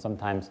violations,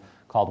 sometimes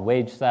called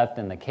wage theft,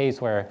 in the case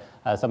where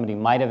somebody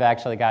might have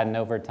actually gotten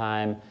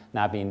overtime,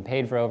 not being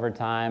paid for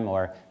overtime,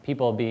 or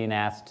people being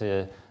asked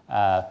to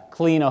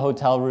clean a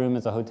hotel room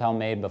as a hotel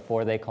maid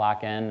before they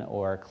clock in,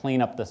 or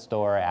clean up the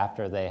store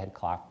after they had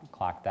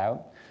clocked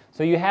out.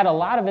 So you had a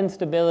lot of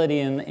instability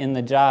in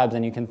the jobs,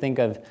 and you can think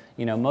of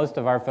most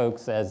of our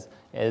folks as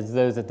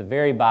those at the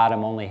very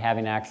bottom only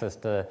having access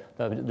to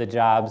the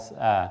jobs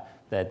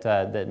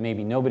that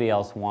maybe nobody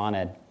else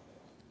wanted.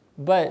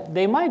 But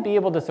they might be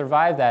able to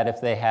survive that if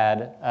they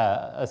had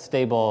a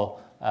stable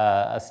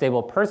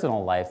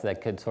personal life that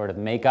could sort of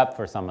make up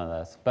for some of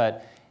this.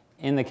 But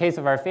in the case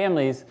of our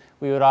families,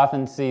 we would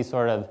often see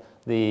sort of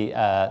the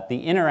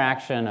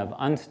interaction of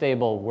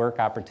unstable work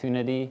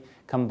opportunity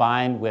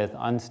combined with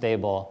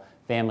unstable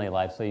family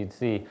life. So you'd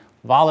see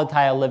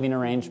volatile living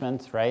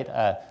arrangements, right?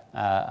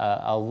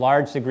 A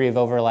large degree of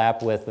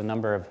overlap with the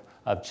number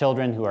of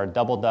children who are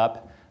doubled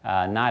up,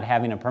 not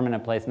having a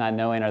permanent place, not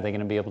knowing are they going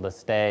to be able to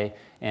stay,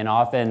 and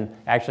often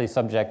actually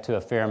subject to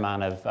a fair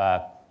amount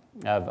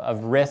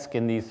of risk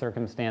in these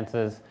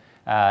circumstances.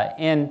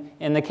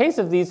 In the case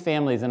of these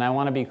families, and I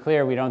want to be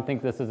clear, we don't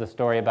think this is a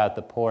story about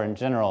the poor in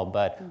general,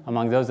 but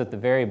among those at the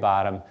very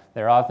bottom,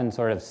 they're often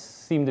sort of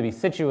seem to be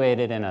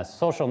situated in a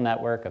social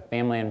network of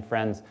family and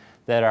friends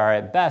that are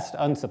at best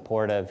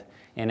unsupportive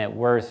and at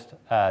worst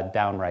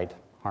downright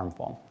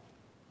harmful.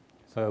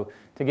 So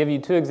to give you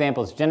two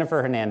examples,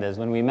 Jennifer Hernandez,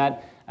 when we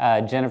met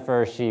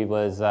Jennifer, she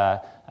was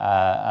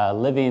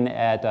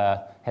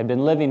had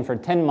been living for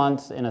 10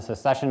 months in a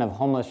succession of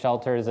homeless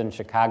shelters in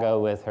Chicago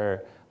with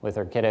her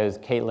kiddos,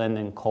 Caitlin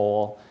and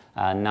Cole,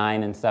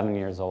 9 and 7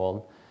 years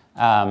old.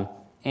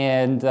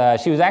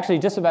 She was actually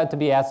just about to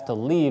be asked to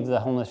leave the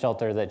homeless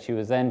shelter that she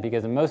was in,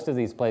 because in most of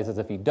these places,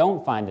 if you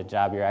don't find a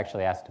job, you're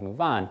actually asked to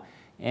move on.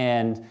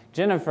 And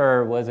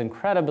Jennifer was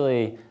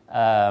incredibly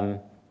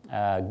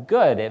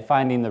good at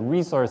finding the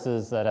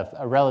resources that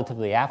a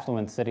relatively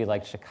affluent city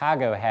like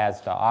Chicago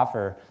has to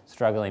offer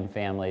struggling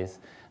families.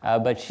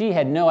 But she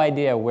had no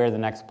idea where the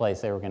next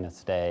place they were going to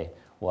stay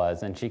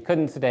was, and she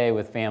couldn't stay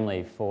with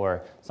family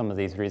for some of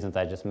these reasons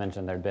I just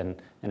mentioned. There had been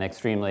an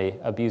extremely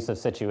abusive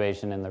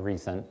situation in the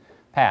recent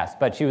past.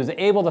 But she was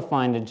able to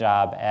find a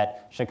job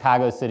at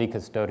Chicago City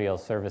Custodial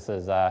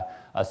Services, a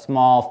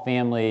small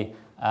family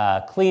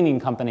cleaning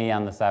company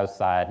on the south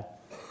side.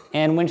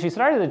 And when she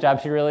started the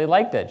job, she really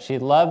liked it. She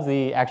loved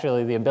the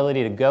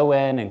ability to go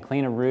in and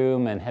clean a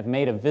room and have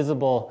made a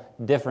visible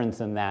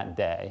difference in that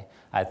day.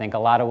 I think a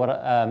lot of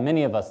what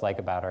many of us like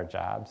about our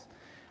jobs.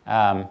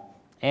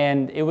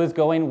 And it was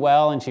going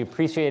well, and she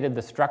appreciated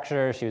the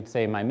structure. She would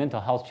say, my mental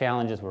health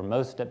challenges were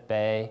most at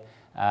bay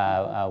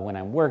when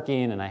I'm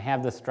working and I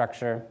have the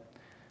structure.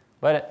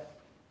 But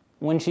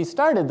when she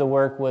started, the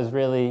work was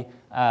really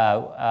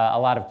a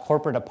lot of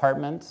corporate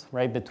apartments,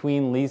 right,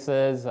 between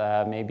leases,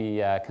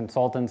 maybe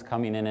consultants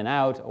coming in and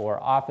out,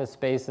 or office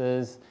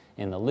spaces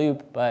in the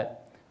loop.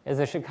 But as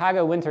the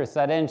Chicago winter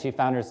set in, she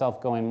found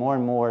herself going more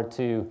and more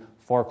to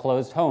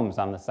foreclosed homes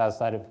on the south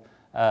side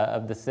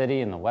of the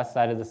city and the west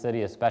side of the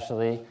city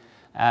especially.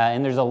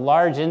 And there's a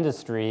large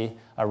industry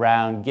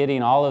around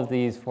getting all of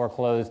these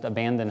foreclosed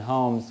abandoned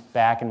homes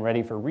back and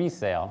ready for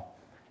resale.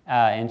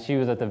 And she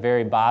was at the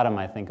very bottom,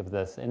 I think, of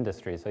this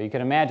industry. So you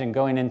can imagine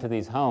going into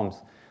these homes,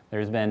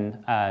 there's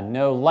been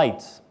no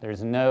lights,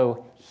 there's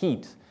no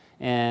heat,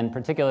 and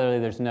particularly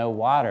there's no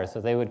water. So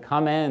they would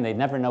come in and they'd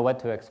never know what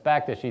to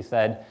expect. As she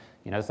said,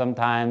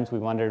 sometimes we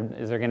wondered,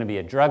 is there going to be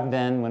a drug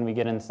den when we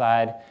get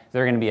inside? Is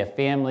there going to be a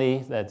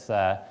family that's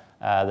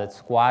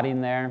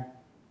squatting there?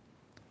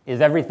 Is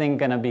everything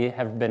going to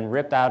have been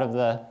ripped out of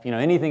the,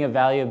 anything of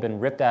value have been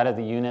ripped out of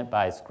the unit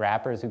by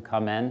scrappers who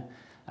come in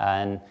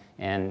and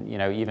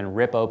even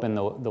rip open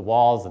the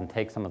walls and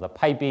take some of the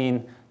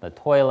piping, the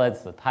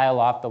toilets, the tile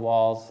off the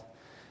walls.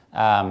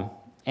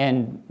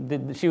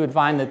 She would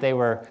find that they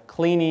were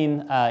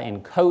cleaning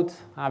in coats.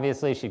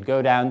 Obviously, she'd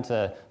go down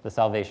to the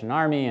Salvation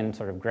Army and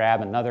sort of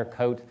grab another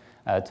coat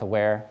to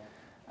wear.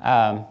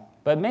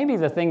 But maybe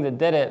the thing that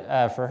did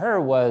it for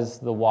her was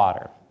the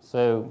water.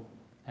 So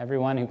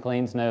everyone who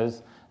cleans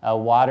knows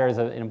water is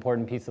an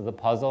important piece of the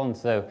puzzle. And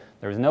so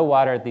there was no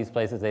water at these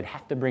places. They'd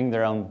have to bring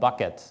their own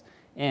buckets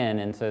in.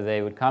 And so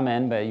they would come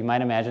in. But you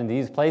might imagine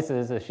these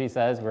places, as she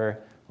says, were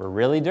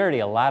really dirty.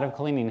 A lot of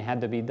cleaning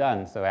had to be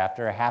done. So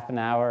after a half an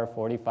hour,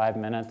 45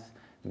 minutes,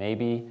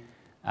 maybe,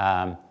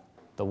 the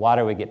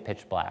water would get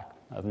pitch black,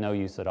 of no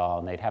use at all.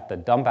 And they'd have to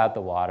dump out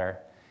the water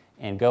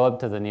and go up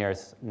to the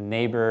nearest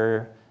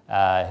neighbor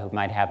who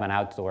might have an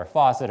outdoor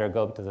faucet, or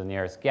go up to the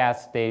nearest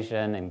gas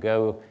station and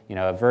go,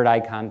 avert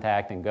eye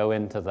contact and go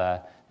into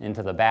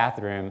the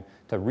bathroom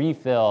to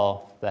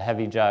refill the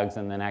heavy jugs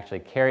and then actually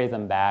carry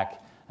them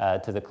back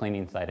to the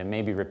cleaning site, and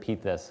maybe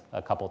repeat this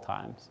a couple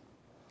times.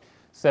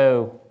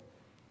 So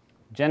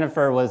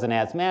Jennifer was an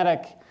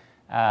asthmatic,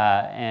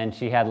 and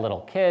she had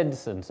little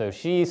kids, and so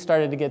she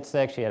started to get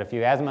sick. She had a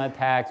few asthma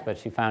attacks, but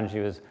she found she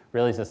was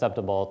really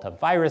susceptible to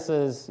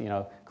viruses,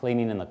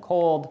 cleaning in the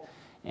cold.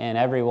 And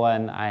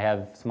everyone, I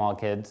have small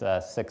kids,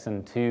 6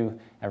 and 2,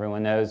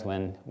 everyone knows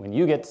when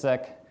you get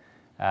sick,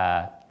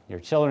 your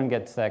children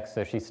get sick.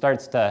 So she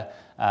starts to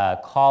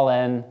call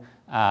in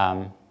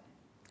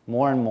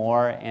more and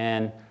more,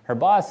 and her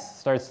boss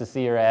starts to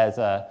see her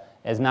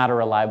as not a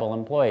reliable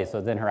employee.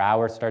 So then her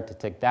hours start to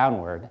tick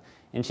downward.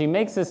 And she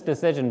makes this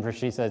decision where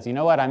she says, you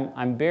know what,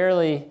 I'm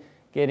barely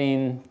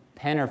getting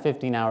 10 or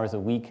 15 hours a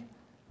week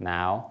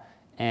now,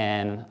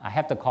 and I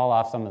have to call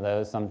off some of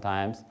those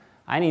sometimes.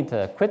 I need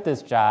to quit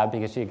this job,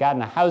 because she had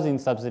gotten a housing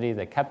subsidy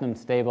that kept them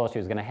stable. She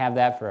was going to have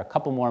that for a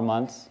couple more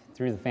months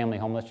through the family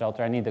homeless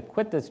shelter. I need to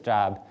quit this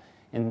job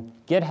and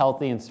get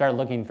healthy and start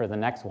looking for the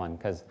next one,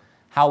 because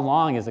how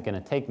long is it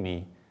going to take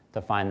me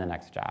to find the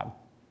next job?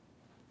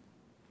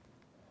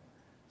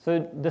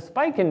 So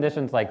despite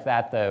conditions like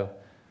that, though,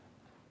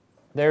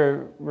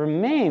 there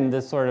remained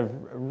this sort of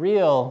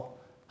real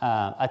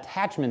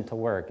attachment to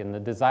work and the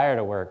desire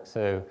to work.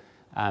 So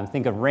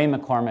think of Ray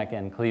McCormick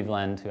in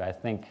Cleveland, who I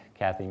think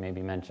Kathy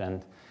maybe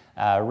mentioned.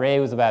 Ray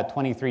was about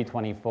 23,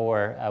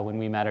 24 when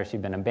we met her.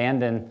 She'd been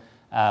abandoned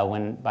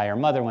by her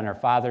mother when her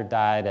father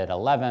died at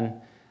 11.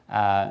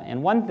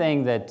 And one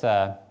thing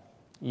that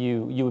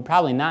you would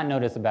probably not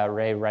notice about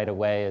Ray right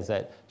away is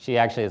that she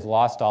actually has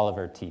lost all of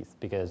her teeth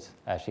because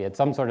she had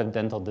some sort of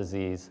dental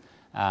disease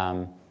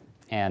and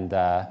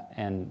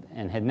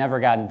had never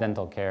gotten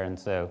dental care, and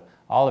so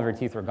all of her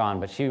teeth were gone.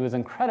 But she was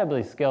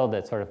incredibly skilled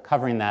at sort of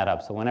covering that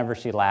up, so whenever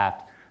she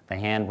laughed, the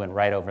hand went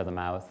right over the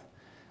mouth.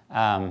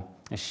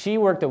 She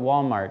worked at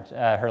Walmart.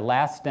 Her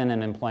last stint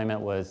in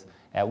employment was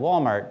at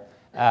Walmart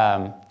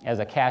as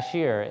a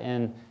cashier,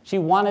 and she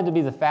wanted to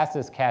be the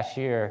fastest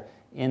cashier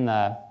in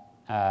the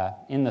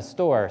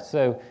store.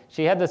 So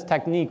she had this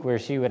technique where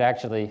she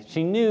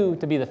knew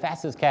to be the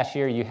fastest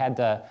cashier, you had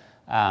to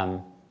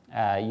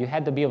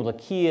be able to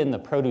key in the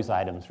produce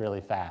items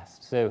really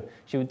fast. So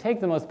she would take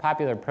the most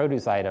popular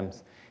produce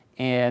items,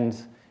 and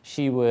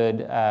she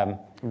would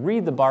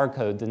read the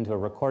barcodes into a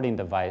recording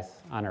device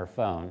on her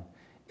phone.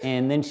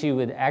 And then she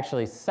would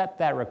actually set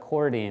that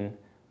recording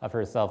of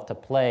herself to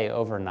play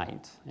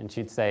overnight. And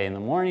she'd say, in the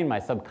morning, my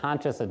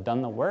subconscious had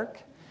done the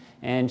work.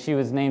 And she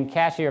was named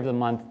Cashier of the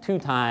Month 2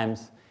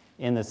 times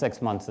in the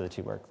 6 months that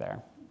she worked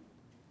there.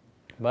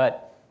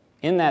 But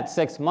in that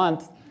 6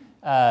 months,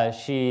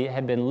 she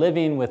had been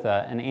living with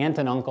an aunt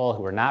and uncle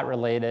who were not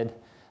related.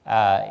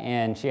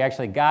 And she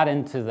actually got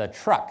into the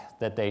truck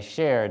that they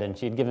shared, and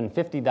she'd given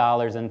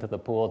 $50 into the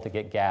pool to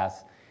get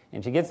gas.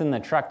 And she gets in the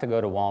truck to go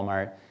to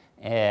Walmart,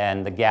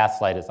 and the gas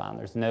light is on.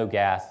 There's no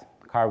gas.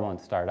 The car won't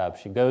start up.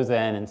 She goes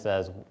in and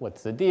says,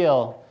 what's the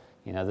deal?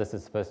 You know, this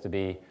is supposed to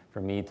be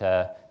for me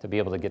to be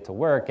able to get to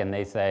work. And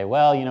they say,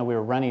 well, you know, we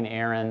were running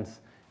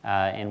errands,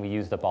 and we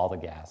used up all the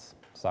gas.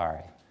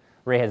 Sorry.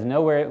 Ray has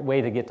no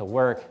way to get to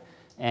work,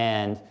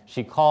 and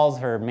she calls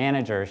her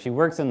manager. She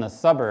works in the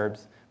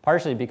suburbs,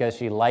 partially because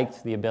she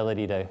liked the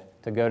ability to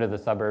go to the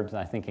suburbs,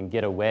 and I think, and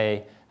get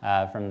away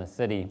from the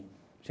city.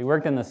 She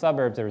worked in the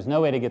suburbs. There was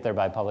no way to get there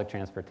by public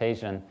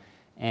transportation.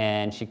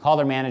 And she called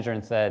her manager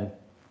and said,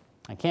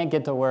 I can't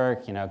get to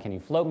work, you know, can you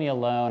float me a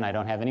loan? I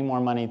don't have any more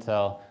money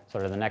till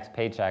sort of the next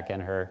paycheck.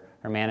 And her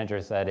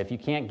manager said, if you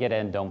can't get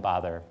in, don't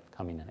bother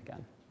coming in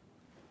again.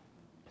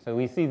 So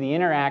we see the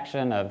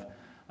interaction of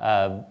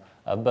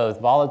both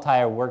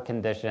volatile work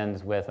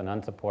conditions with an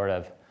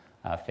unsupportive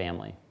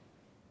family.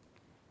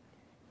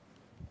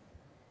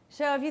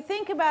 So if you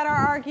think about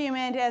our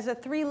argument as a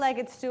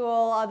 3-legged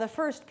stool, the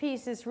first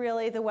piece is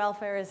really the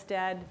welfare is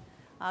dead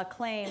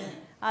claim.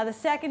 The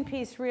second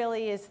piece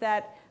really is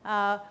that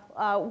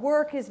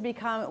work has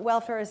become,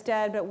 welfare is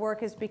dead, but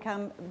work has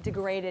become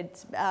degraded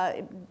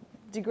to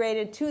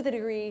the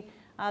degree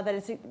that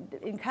it's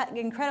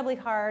incredibly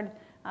hard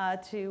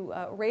to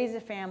raise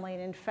a family.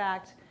 And in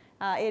fact,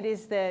 it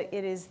is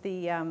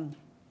the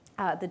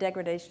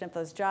degradation of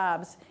those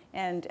jobs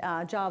and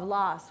job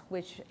loss,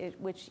 which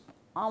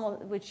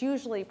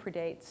usually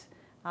predates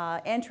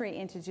entry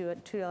into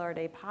 $2 a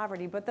day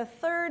poverty. But the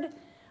third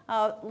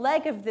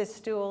leg of this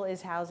stool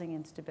is housing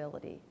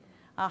instability.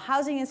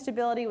 Housing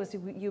instability was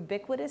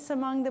ubiquitous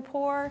among the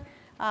poor.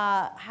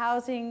 Rental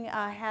housing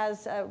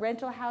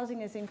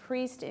has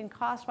increased in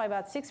cost by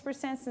about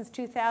 6% since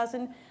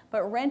 2000,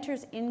 but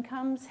renters'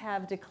 incomes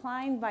have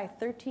declined by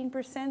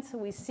 13%. So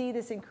we see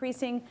this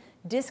increasing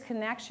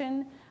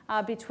disconnection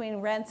between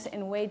rents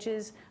and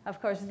wages.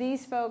 Of course,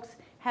 these folks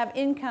have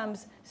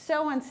incomes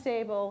so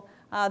unstable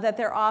that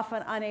they're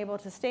often unable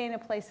to stay in a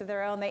place of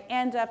their own. They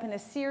end up in a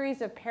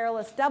series of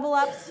perilous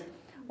double-ups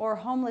or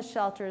homeless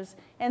shelters,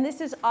 and this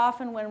is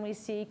often when we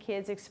see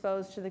kids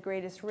exposed to the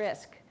greatest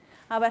risk.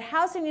 But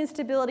housing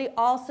instability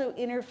also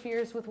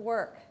interferes with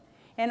work,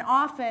 and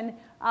often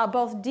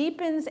both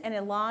deepens and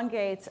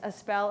elongates a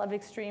spell of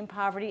extreme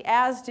poverty,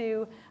 as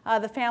do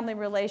the family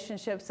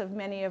relationships of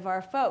many of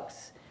our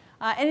folks.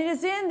 And it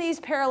is in these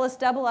perilous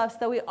double-ups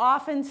that we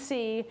often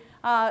see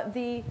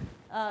the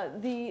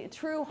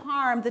true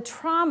harm, the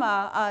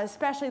trauma,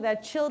 especially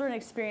that children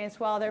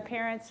experience while their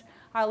parents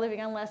are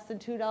living on less than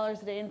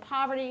 $2 a day in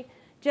poverty.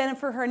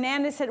 Jennifer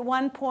Hernandez at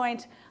one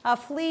point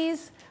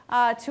flees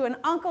to an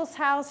uncle's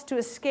house to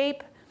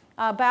escape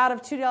a bout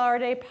of $2 a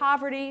day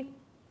poverty.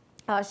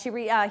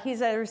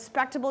 He's a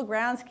respectable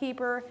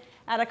groundskeeper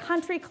at a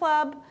country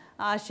club.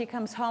 She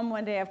comes home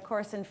one day, of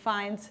course, and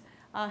finds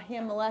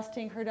him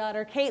molesting her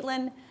daughter,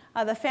 Caitlin.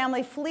 The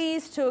family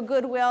flees to a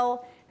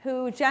Goodwill,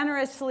 who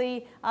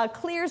generously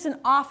clears an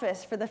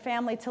office for the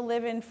family to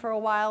live in for a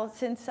while,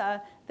 since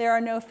there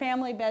are no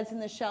family beds in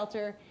the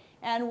shelter.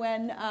 And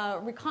when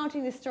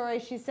recounting the story,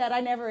 she said, I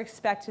never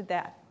expected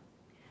that.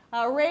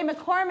 Ray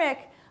McCormick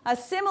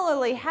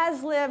similarly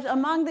has lived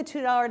among the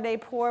 $2 a day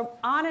poor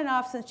on and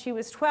off since she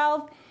was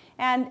 12.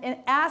 And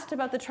asked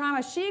about the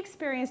trauma she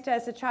experienced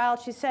as a child,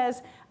 she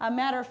says,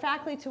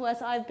 matter-of-factly to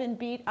us, I've been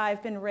beat,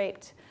 I've been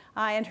raped.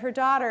 And her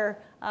daughter,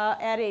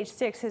 at age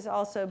 6, has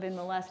also been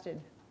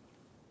molested.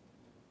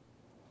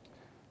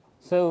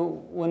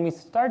 So when we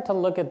start to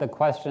look at the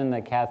question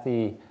that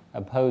Kathy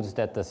posed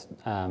at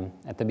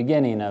the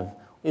beginning of,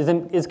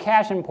 is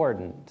cash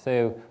important?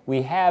 So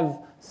we have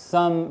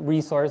some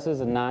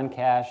resources in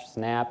non-cash,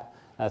 SNAP,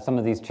 some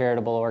of these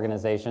charitable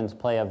organizations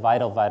play a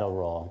vital, vital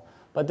role.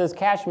 But does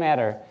cash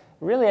matter?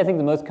 Really, I think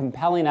the most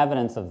compelling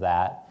evidence of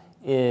that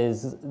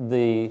is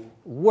the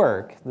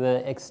work,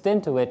 the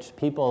extent to which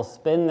people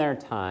spend their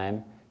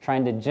time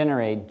trying to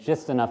generate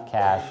just enough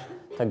cash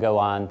to go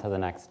on to the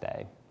next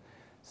day.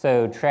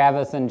 So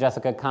Travis and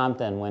Jessica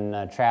Compton,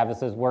 when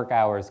Travis's work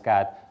hours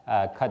got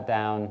cut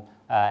down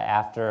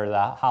after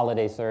the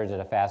holiday surge at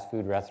a fast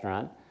food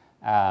restaurant,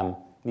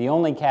 the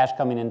only cash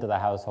coming into the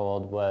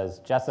household was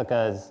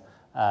Jessica's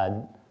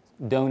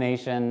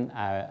donation,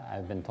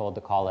 I've been told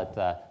to call it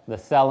the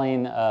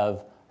selling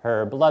of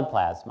her blood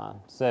plasma.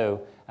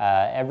 So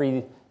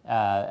every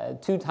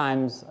 2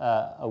 times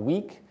a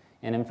week,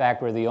 and in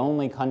fact we're the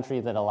only country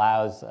that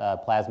allows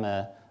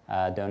plasma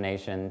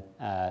donation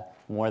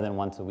more than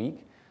once a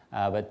week.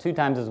 But 2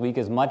 times a week,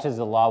 as much as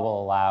the law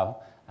will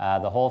allow,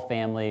 the whole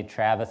family,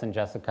 Travis and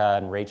Jessica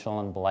and Rachel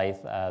and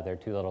Blythe, their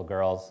 2 little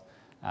girls,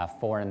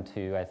 4 and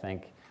 2 I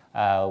think,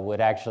 would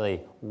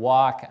actually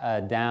walk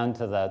down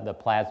to the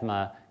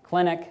plasma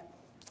clinic.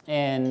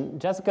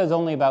 And Jessica's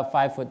only about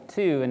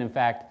 5'2", and in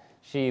fact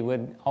she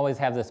would always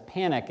have this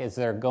panic as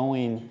they're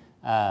going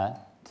to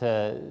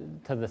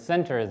the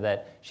center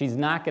that she's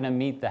not going to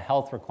meet the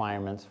health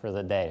requirements for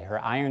the day. Her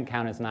iron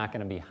count is not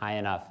going to be high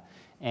enough,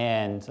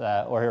 and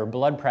or her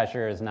blood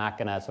pressure is not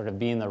going to sort of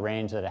be in the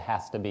range that it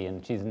has to be,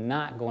 and she's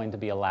not going to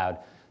be allowed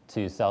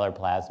to sell her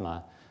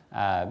plasma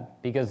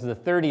because the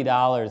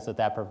 $30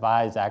 that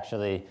provides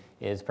actually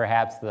is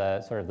perhaps the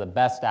sort of the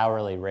best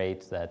hourly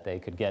rates that they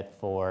could get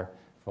for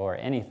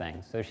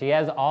anything. So she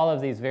has all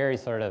of these very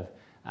sort of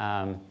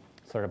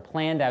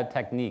planned out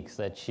techniques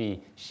that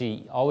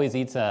she always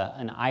eats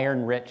an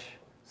iron-rich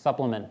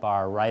supplement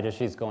bar right as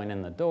she's going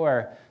in the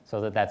door,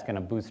 so that's going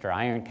to boost her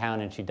iron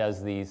count, and she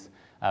does these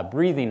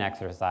breathing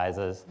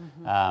exercises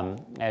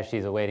as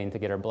she's awaiting to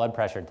get her blood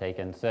pressure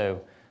taken. So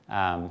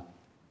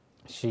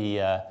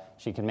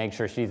she can make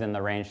sure she's in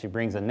the range. She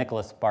brings a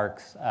Nicholas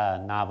Sparks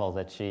novel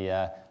that she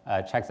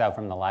checks out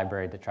from the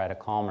library to try to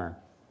calm her.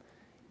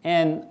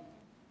 And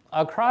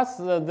across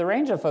the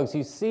range of folks,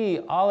 you see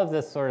all of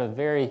this sort of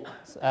very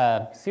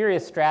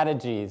serious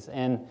strategies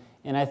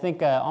and I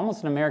think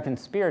almost an American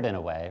spirit in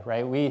a way,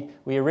 right?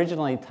 We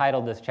originally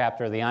titled this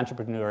chapter The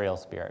Entrepreneurial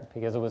Spirit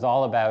because it was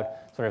all about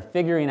sort of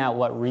figuring out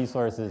what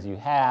resources you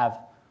have,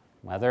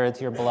 whether it's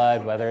your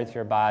blood, whether it's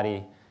your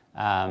body,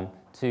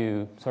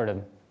 to sort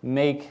of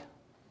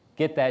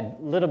get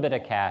that little bit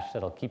of cash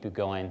that'll keep you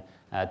going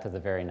to the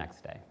very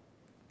next day.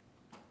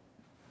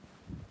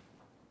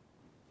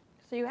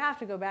 So you have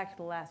to go back to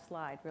the last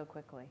slide real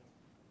quickly.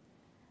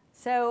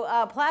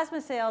 So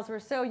plasma sales were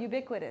so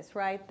ubiquitous,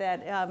 right,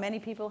 that many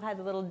people had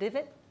a little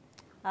divot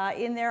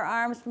in their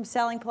arms from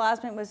selling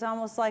plasma. It was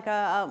almost like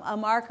a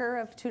marker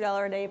of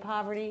 $2 a day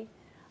poverty,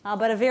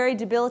 but a very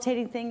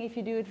debilitating thing if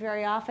you do it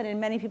very often. And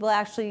many people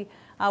actually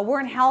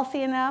weren't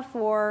healthy enough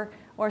or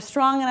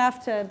strong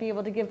enough to be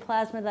able to give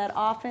plasma that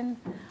often.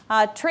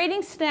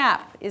 Trading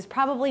SNAP is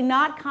probably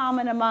not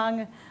common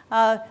among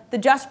the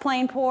just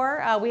plain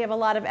poor. We have a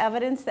lot of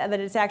evidence that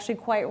it's actually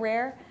quite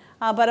rare.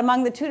 But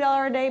among the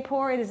 $2 a day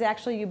poor, it is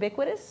actually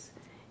ubiquitous.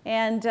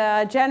 And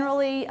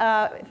generally,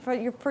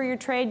 for your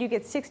trade, you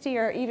get 60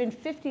 or even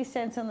 50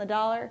 cents on the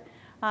dollar.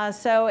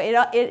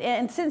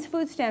 And since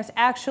food stamps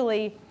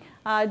actually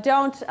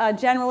don't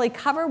generally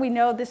cover, we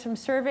know this from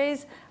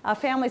surveys,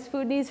 families'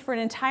 food needs for an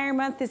entire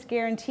month, this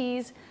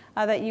guarantees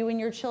that you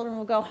and your children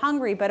will go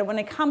hungry. But when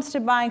it comes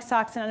to buying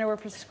socks and underwear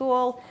for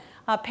school,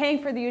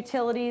 paying for the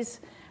utilities,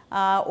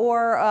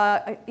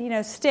 or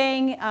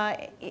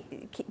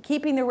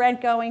keeping the rent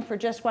going for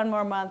just one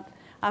more month,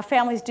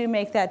 families do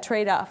make that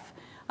trade-off.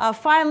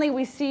 Finally,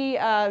 we see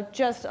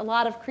just a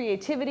lot of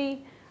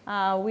creativity.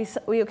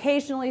 We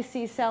occasionally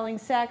see selling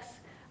sex.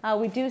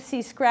 We do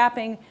see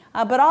scrapping.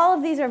 But all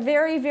of these are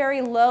very,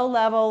 very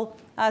low-level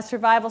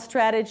survival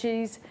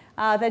strategies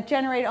that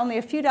generate only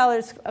a few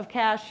dollars of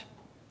cash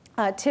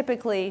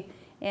typically,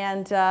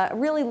 and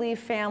really leave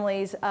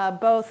families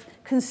both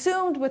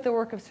consumed with the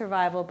work of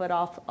survival, but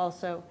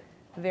also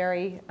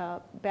very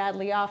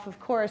badly off. Of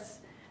course,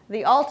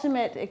 the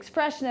ultimate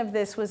expression of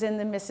this was in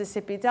the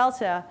Mississippi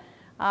Delta.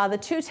 The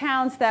 2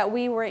 towns that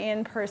we were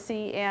in,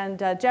 Percy and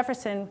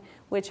Jefferson,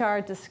 which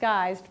are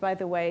disguised, by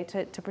the way,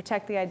 to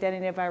protect the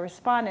identity of our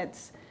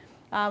respondents,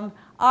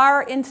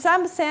 are in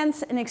some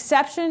sense an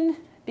exception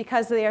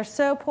because they are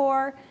so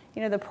poor,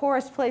 the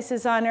poorest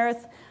places on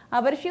earth.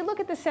 But if you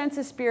look at the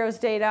Census Bureau's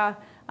data,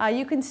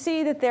 you can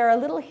see that there are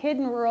little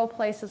hidden rural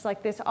places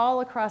like this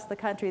all across the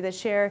country that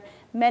share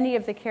many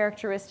of the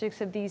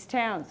characteristics of these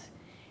towns.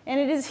 And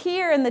it is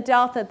here in the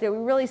Delta that we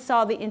really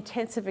saw the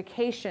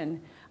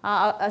intensification,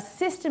 a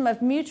system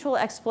of mutual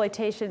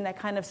exploitation that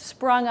kind of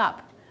sprung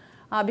up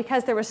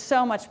because there was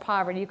so much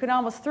poverty. You could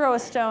almost throw a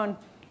stone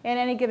in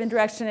any given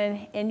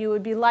direction and you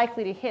would be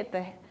likely to hit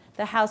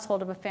the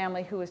household of a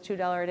family who was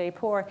 $2 a day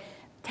poor.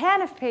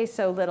 TANF pays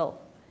so little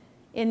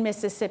in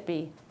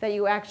Mississippi that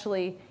you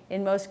actually,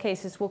 in most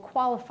cases, will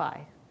qualify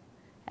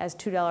as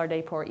 $2 a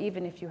day poor,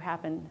 even if you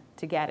happen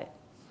to get it.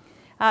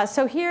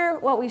 So here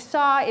what we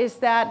saw is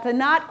that the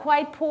not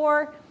quite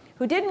poor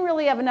who didn't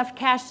really have enough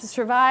cash to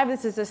survive,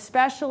 this is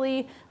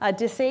especially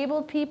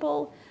disabled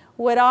people,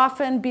 would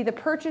often be the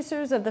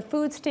purchasers of the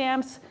food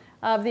stamps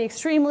of the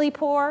extremely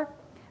poor,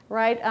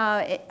 right?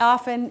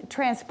 Often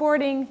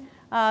transporting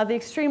the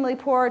extremely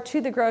poor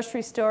to the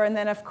grocery store, and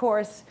then, of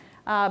course,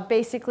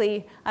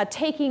 basically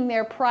taking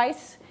their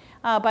price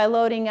by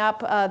loading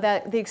up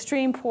the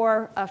extreme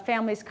poor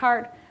family's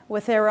cart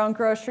with their own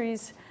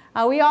groceries.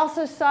 We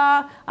also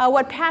saw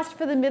what passed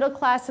for the middle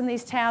class in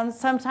these towns,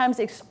 sometimes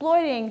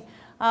exploiting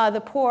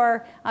the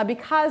poor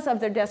because of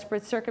their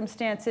desperate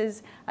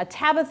circumstances.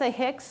 Tabitha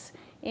Hicks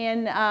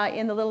in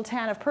the little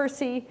town of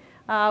Percy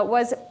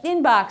was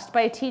inboxed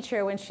by a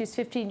teacher when she's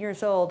 15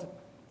 years old.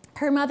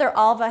 Her mother,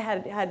 Alva,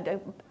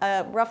 had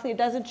roughly a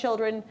dozen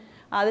children.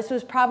 This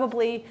was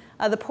probably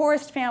the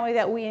poorest family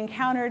that we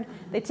encountered.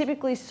 They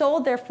typically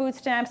sold their food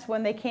stamps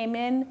when they came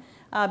in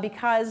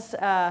because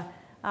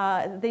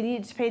they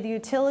needed to pay the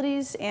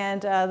utilities,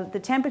 and the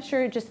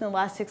temperature just in the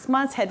last 6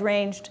 months had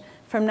ranged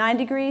from 9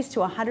 degrees to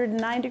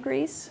 109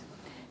 degrees.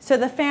 So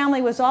the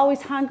family was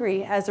always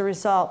hungry as a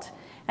result.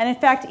 And in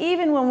fact,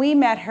 even when we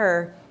met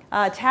her,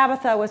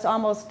 Tabitha was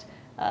almost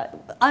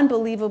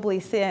unbelievably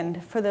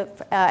thin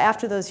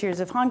after those years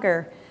of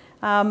hunger.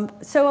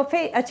 So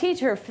a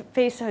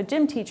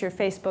gym teacher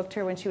Facebooked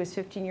her when she was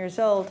 15 years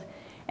old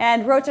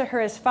and wrote to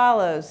her as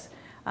follows: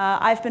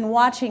 "I've been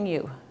watching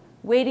you,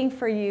 waiting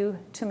for you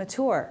to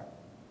mature."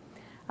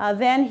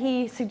 Then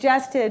he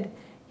suggested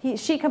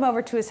she come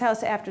over to his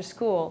house after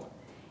school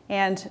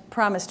and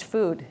promised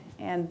food.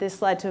 And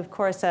this led to, of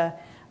course, a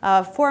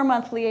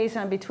 4-month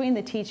liaison between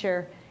the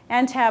teacher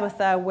and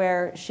Tabitha,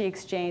 where she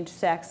exchanged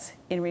sex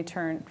in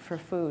return for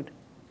food.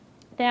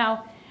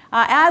 Now,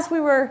 as we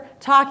were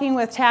talking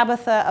with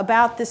Tabitha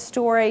about this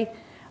story,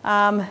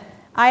 I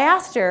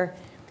asked her,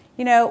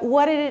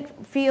 what did it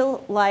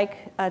feel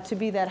like to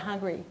be that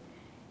hungry?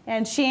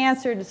 And she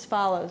answered as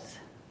follows: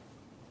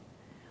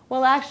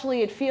 "Well,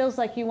 actually, it feels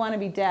like you want to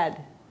be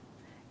dead,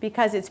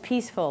 because it's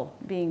peaceful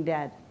being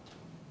dead."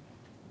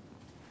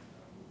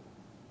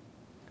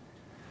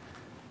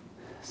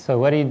 So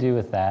what do you do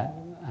with that?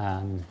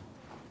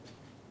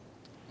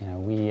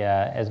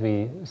 As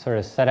we sort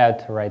of set out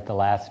to write the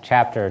last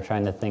chapter,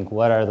 trying to think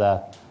what are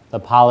the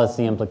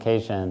policy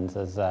implications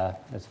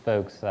as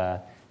folks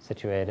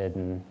situated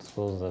in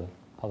schools of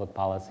public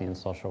policy and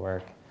social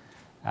work.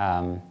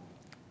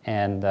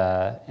 And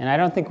I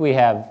don't think we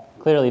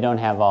clearly don't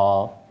have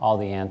all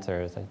the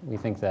answers. We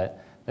think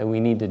that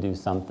we need to do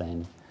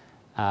something.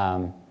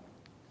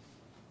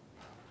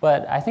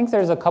 But I think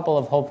there's a couple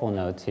of hopeful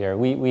notes here.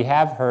 We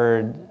have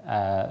heard,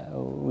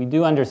 we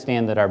do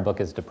understand that our book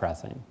is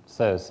depressing,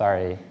 so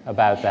sorry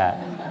about that.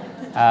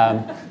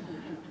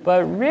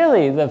 But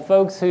really, the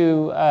folks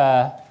who,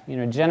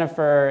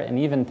 Jennifer and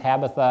even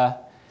Tabitha,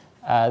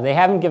 they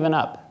haven't given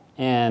up,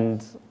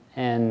 and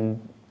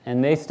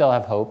they still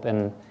have hope,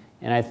 and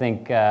I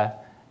think,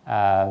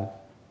 so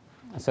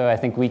I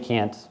think we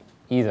can't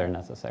either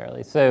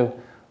necessarily. So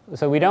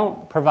we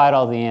don't provide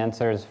all the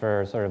answers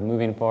for sort of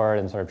moving forward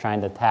and sort of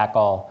trying to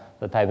tackle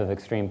the type of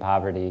extreme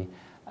poverty.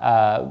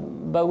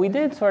 But we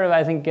did sort of,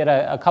 I think, get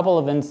a couple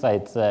of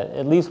insights that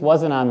at least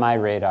wasn't on my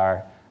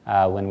radar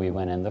when we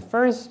went in. The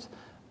first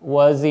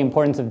was the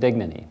importance of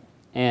dignity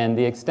and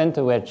the extent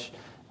to which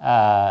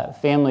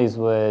families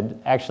would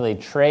actually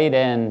trade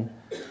in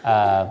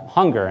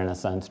hunger, in a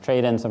sense,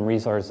 trade in some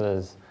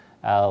resources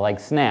like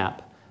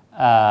SNAP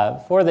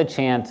for the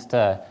chance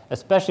to,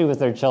 especially with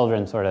their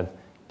children, sort of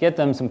get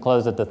them some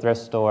clothes at the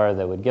thrift store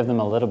that would give them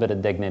a little bit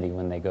of dignity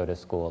when they go to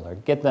school, or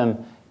get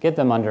them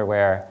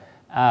underwear.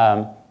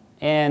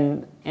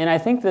 And I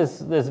think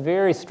this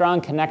very strong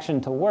connection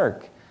to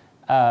work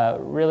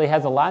really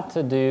has a lot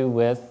to do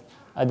with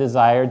a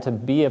desire to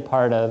be a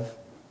part of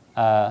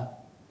a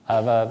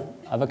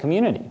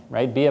community,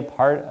 right? Be a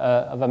part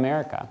of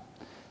America.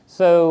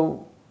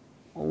 So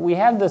we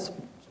have this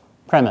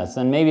premise,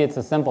 and maybe it's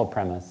a simple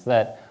premise,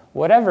 that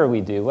whatever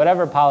we do,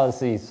 whatever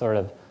policy sort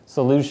of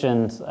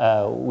solutions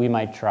we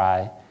might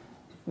try,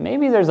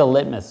 maybe there's a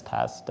litmus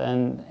test,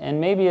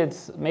 and maybe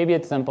it's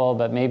simple,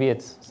 but maybe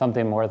it's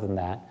something more than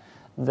that.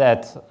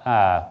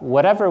 That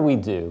whatever we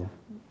do,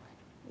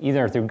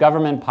 either through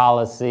government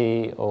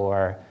policy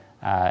or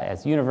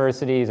as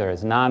universities or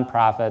as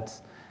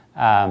nonprofits,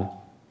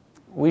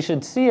 we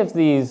should see if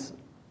these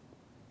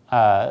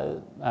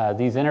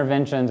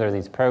interventions or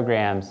these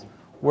programs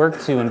work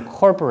to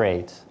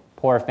incorporate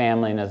poor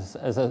families,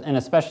 and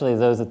especially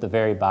those at the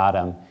very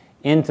bottom,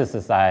 into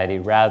society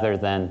rather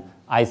than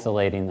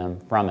isolating them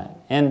from it.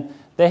 And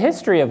the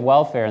history of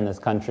welfare in this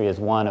country is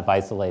one of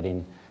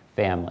isolating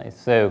families.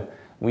 So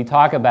we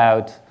talk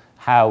about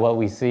how what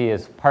we see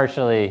is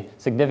partially,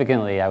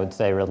 significantly, I would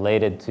say,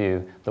 related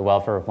to the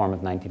welfare reform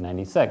of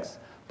 1996.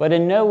 But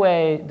in no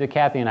way do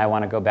Kathy and I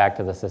want to go back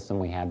to the system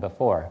we had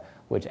before,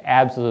 which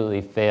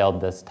absolutely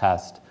failed this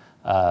test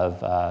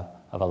of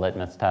a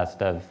litmus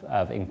test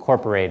of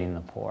incorporating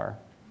the poor.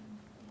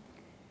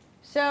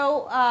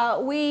 So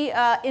we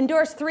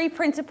endorsed 3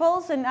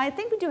 principles, and I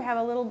think we do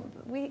have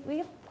we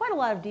have quite a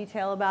lot of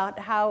detail about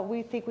how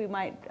we think we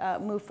might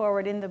move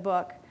forward in the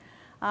book.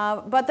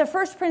 But the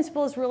first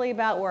principle is really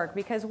about work,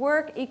 because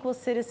work equals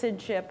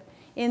citizenship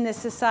in this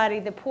society.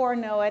 The poor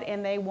know it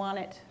and they want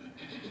it.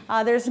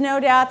 There's no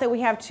doubt that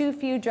we have too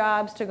few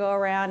jobs to go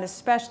around,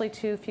 especially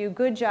too few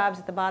good jobs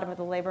at the bottom of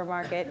the labor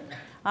market.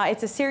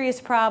 It's a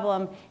serious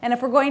problem. And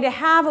if we're going to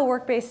have a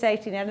work-based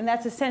safety net, and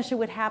that's essentially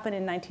what happened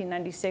in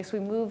 1996, we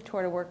moved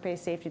toward a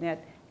work-based safety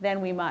net, then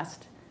we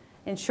must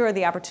ensure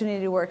the opportunity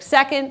to work.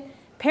 Second,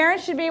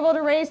 parents should be able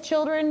to raise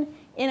children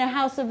in a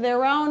house of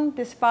their own.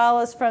 This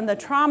follows from the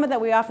trauma that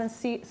we often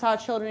saw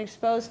children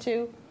exposed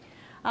to.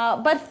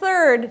 But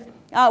third,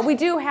 we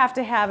do have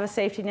to have a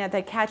safety net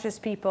that catches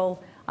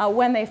people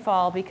when they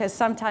fall, because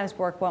sometimes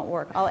work won't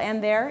work. I'll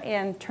end there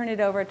and turn it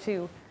over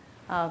to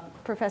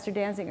Professor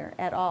Danziger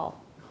et al.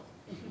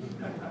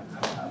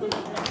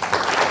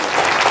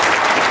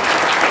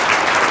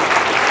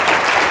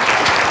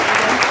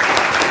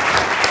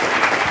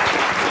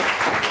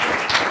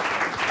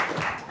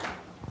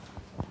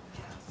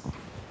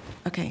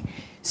 Okay,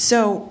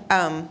 so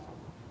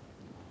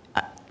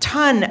a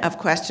ton of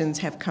questions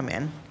have come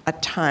in, a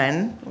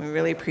ton. We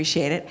really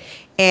appreciate it.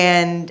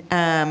 And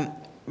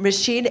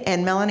Rashid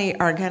and Melanie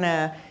are going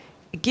to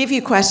give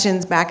you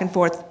questions back and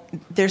forth.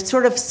 They're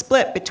sort of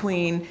split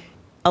between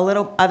a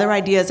little other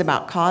ideas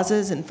about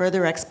causes and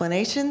further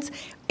explanations,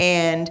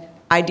 and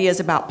ideas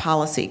about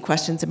policy,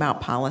 questions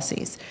about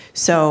policies.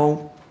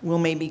 So we'll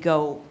maybe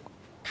go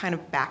kind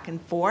of back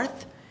and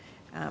forth.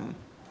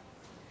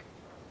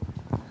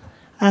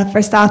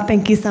 First off,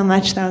 thank you so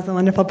much. That was a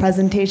wonderful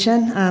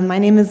presentation. My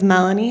name is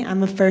Melanie.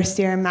 I'm a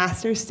first-year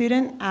master's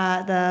student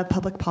at the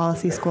Public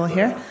Policy School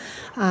here.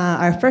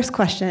 Our first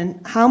question,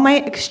 how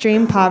might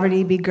extreme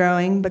poverty be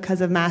growing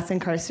because of mass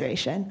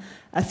incarceration,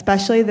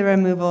 especially the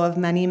removal of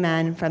many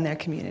men from their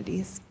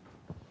communities?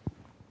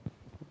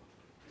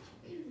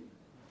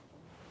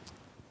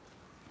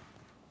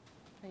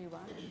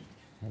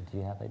 Do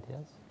you have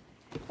ideas?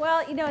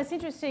 Well, you know, it's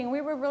interesting.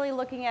 We were really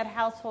looking at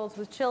households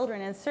with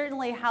children, and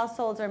certainly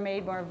households are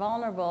made more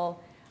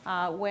vulnerable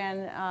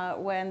when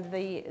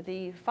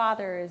the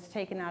father is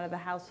taken out of the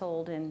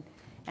household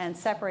and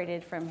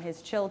separated from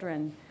his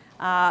children.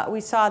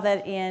 We saw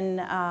that in,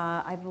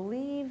 I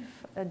believe,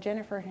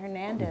 Jennifer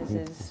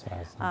Hernandez's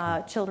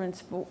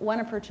one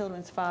of her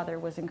children's father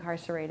was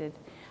incarcerated.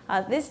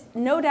 This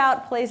no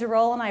doubt plays a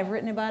role, and I've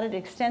written about it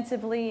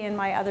extensively in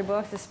my other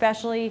books,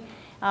 especially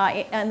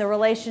and the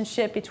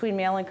relationship between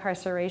male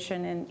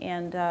incarceration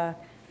and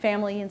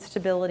family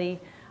instability.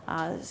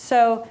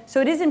 So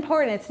it is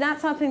important. It's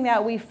not something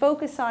that we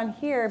focus on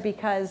here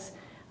because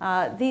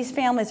these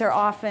families are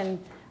often,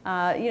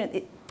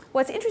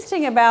 what's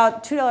interesting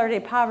about $2 a day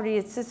poverty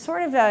is it's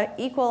sort of an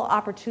equal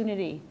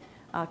opportunity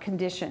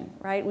condition,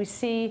 right? We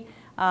see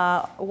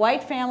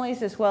white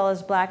families as well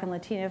as Black and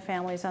Latino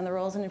families on the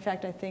rolls, and in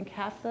fact, I think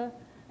half the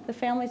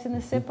families in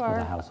the SIP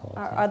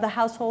are the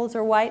households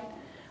are white.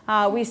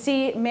 We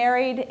see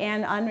married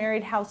and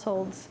unmarried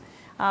households.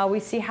 We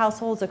see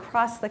households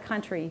across the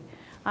country.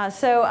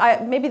 So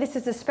maybe this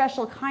is a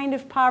special kind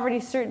of poverty.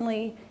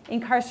 Certainly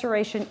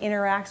incarceration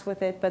interacts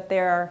with it, but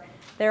there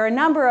are a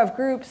number of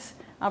groups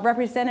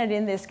represented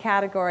in this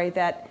category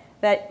that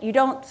you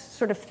don't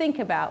sort of think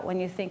about when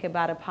you think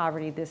about a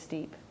poverty this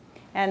deep.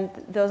 And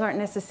those aren't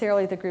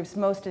necessarily the groups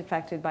most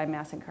affected by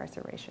mass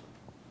incarceration.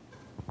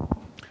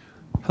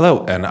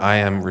 Hello, and I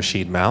am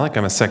Rashid Malik.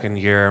 I'm a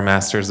second-year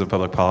Master's of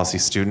Public Policy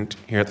student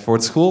here at the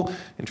Ford School,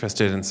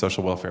 interested in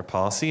social welfare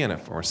policy and a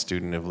former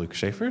student of Luke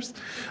Shaefer's.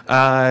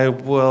 I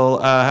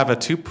will have a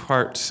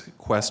two-part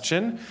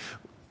question.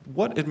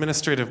 What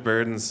administrative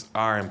burdens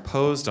are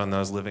imposed on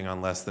those living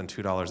on less than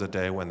 $2 a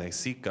day when they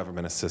seek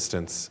government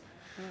assistance?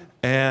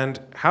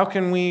 And how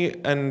can we,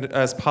 and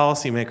as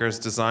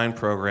policymakers, design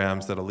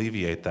programs that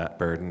alleviate that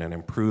burden and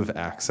improve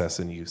access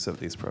and use of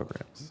these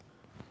programs?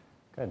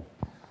 Good.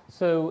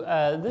 So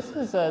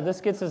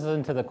this gets us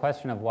into the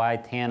question of why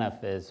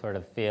TANF is sort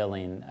of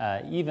failing,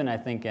 even I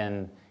think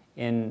in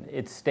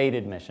its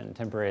stated mission,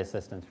 temporary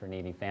assistance for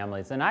needy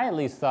families. And I at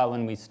least thought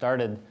when we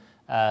started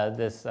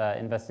this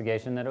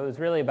investigation that it was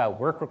really about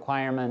work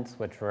requirements,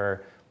 which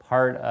were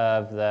part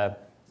of the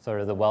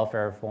sort of the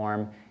welfare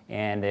reform,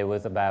 and it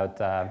was about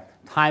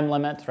time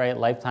limits, right?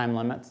 Lifetime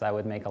limits. That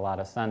would make a lot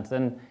of sense,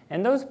 and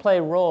those play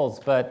roles.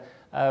 But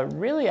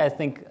really, I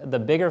think the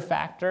bigger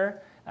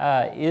factor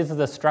is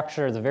the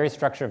structure, the very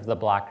structure of the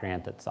block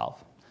grant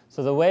itself.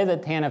 So the way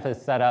that TANF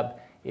is set up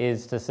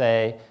is to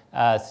say,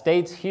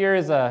 states,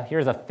 here's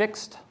a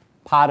fixed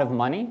pot of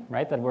money,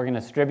 right, that we're going to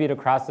distribute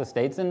across the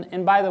states.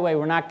 And by the way,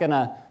 we're not going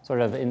to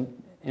sort of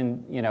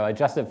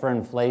adjust it for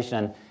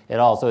inflation at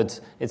all. So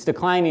it's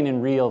declining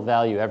in real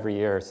value every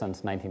year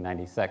since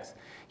 1996.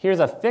 Here's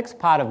a fixed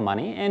pot of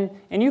money,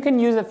 and you can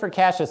use it for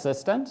cash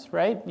assistance,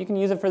 right? You can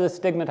use it for the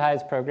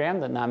stigmatized program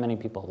that not many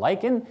people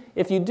like. And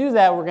if you do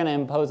that, we're going to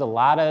impose a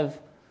lot of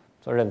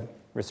sort of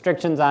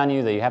restrictions on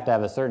you that you have to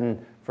have a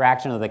certain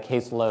fraction of the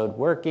caseload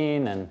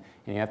working, and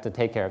you have to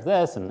take care of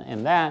this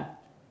and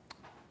that.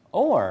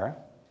 Or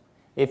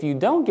if you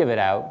don't give it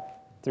out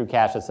through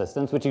cash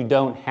assistance, which you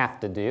don't have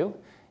to do,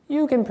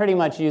 you can pretty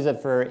much use it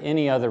for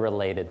any other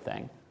related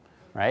thing.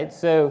 right?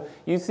 So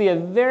you see a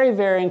very,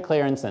 very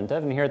clear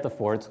incentive, and here at the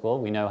Ford School,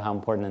 we know how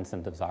important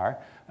incentives are,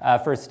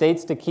 for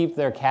states to keep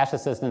their cash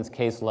assistance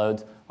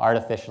caseloads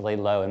artificially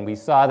low. And we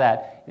saw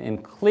that in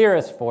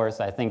clearest force,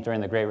 I think,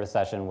 during the Great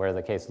Recession, where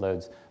the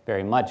caseloads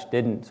very much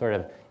didn't sort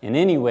of in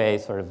any way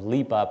sort of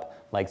leap up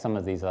like some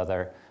of these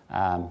other,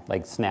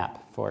 like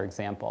SNAP, for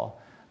example.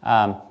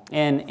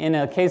 And in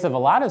a case of a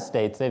lot of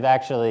states, they've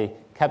actually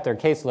kept their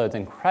caseloads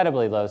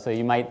incredibly low. So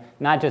you might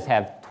not just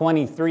have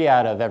 23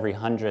 out of every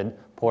 100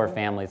 poor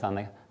families on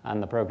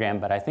the program,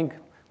 but I think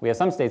we have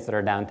some states that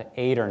are down to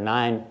 8 or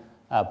 9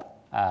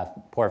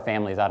 poor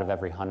families out of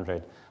every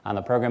 100 on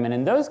the program. And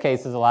in those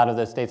cases, a lot of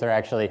those states are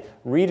actually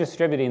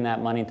redistributing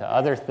that money to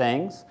other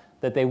things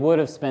that they would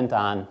have spent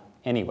on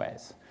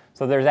anyways.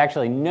 So there's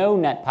actually no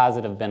net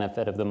positive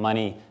benefit of the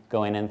money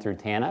going in through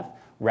TANF,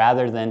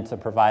 rather than to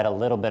provide a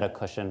little bit of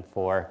cushion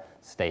for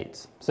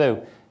states.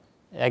 So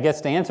I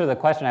guess to answer the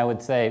question, I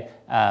would say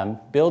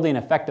building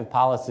effective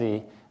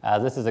policy,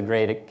 this is a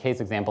great case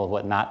example of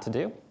what not to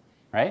do,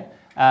 right?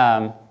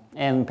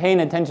 And paying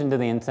attention to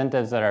the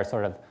incentives that are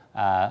sort of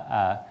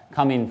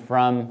coming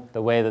from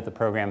the way that the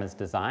program is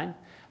designed.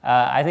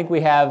 I think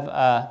we have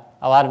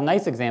a lot of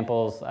nice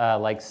examples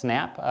like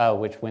SNAP,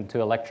 which went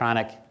to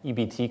electronic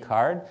EBT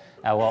card.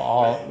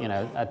 Well,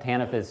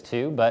 TANF is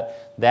too,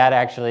 but that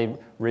actually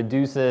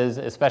reduces,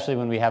 especially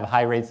when we have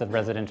high rates of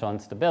residential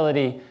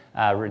instability,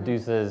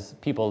 reduces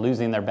people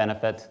losing their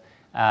benefits.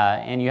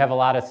 And you have a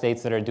lot of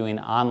states that are doing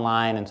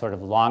online and sort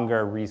of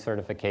longer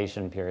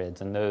recertification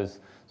periods, and those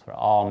sort of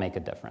all make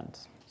a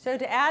difference. So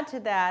to add to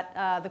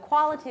that, the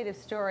qualitative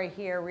story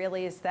here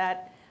really is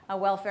that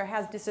welfare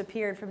has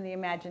disappeared from the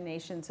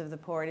imaginations of the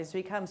poor. It has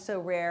become so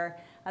rare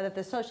that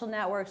the social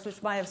networks,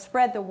 which might have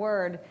spread the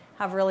word,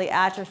 have really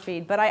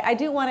atrophied. But I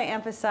do want to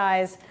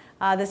emphasize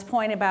this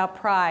point about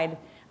pride.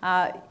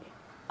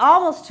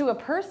 Almost to a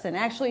person,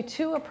 actually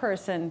to a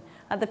person,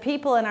 the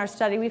people in our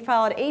study, we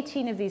followed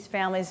 18 of these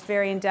families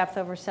very in depth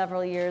over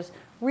several years,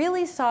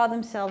 really saw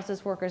themselves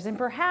as workers. And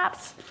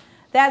perhaps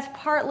that's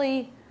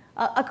partly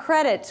a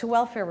credit to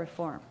welfare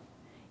reform.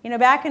 You know,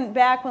 back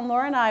when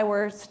Laura and I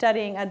were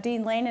studying,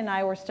 Dean Lane and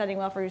I were studying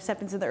welfare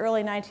acceptance in the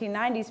early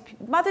 1990s,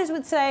 mothers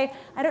would say,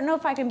 I don't know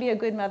if I can be a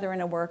good mother and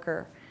a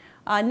worker.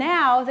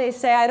 Now they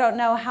say, I don't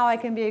know how I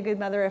can be a good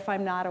mother if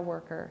I'm not a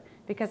worker,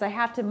 because I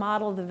have to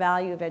model the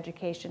value of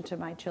education to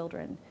my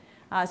children.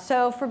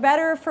 So for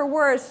better or for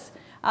worse,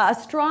 a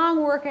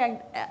strong work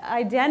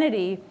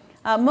identity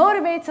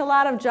motivates a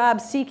lot of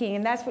job seeking,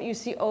 and that's what you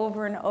see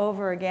over and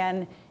over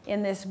again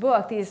in this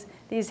book,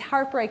 these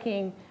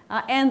heartbreaking,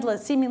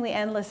 seemingly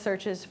endless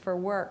searches for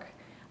work.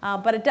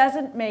 But it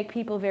doesn't make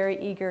people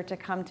very eager to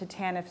come to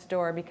TANF's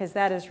door, because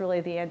that is really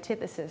the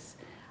antithesis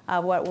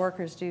of what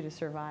workers do to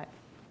survive.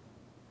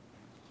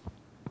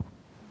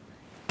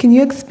 Can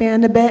you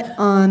expand a bit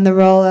on the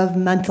role of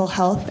mental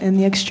health in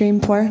the extreme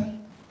poor?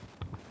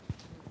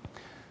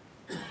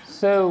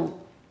 So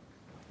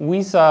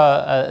we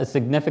saw a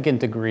significant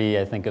degree,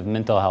 I think, of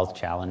mental health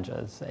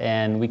challenges.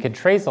 And we could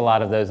trace a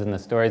lot of those in the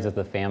stories of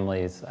the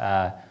families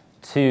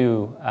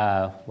to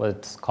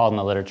what's called in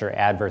the literature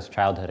adverse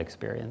childhood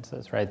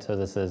experiences, right? So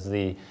this is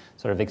the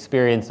sort of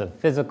experience of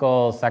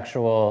physical,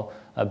 sexual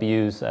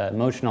abuse,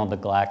 emotional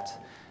neglect.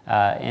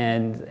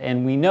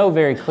 And we know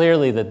very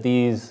clearly that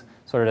these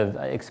sort of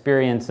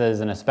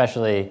experiences, and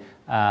especially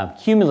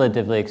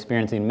cumulatively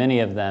experiencing many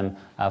of them,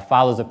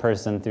 follows a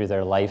person through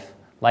their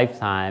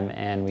lifetime,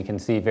 and we can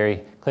see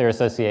very clear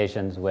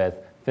associations with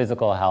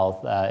physical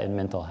health and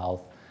mental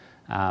health.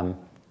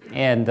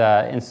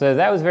 And so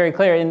that was very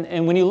clear.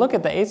 And when you look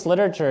at the ACE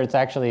literature, it's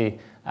actually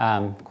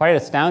quite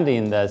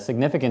astounding the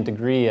significant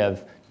degree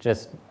of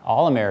just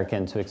all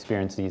Americans who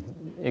experience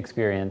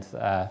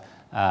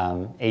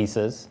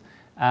ACEs.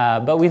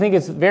 But we think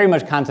it's very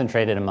much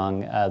concentrated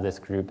among this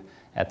group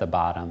at the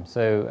bottom.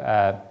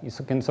 So you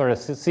can sort of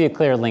see a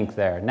clear link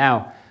there.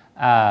 Now,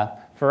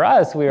 for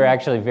us, we were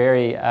actually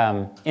very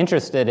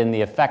interested in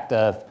the effect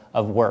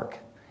of work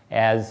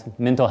as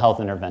mental health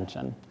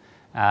intervention.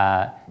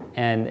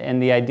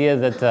 And the idea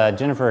that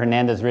Jennifer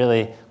Hernandez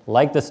really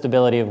liked the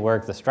stability of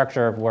work, the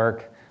structure of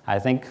work. I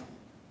think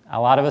a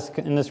lot of us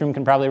in this room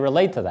can probably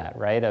relate to that,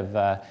 right? Of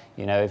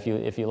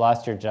if you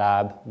lost your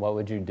job, what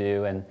would you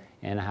do,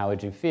 and how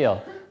would you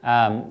feel?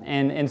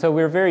 And so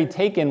we're very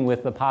taken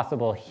with the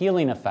possible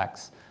healing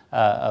effects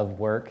of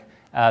work,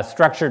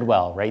 structured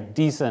well, right?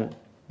 Decent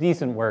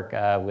work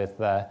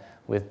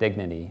with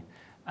dignity.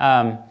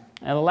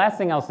 And the last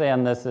thing I'll say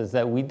on this is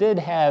that we did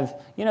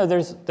have,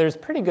 there's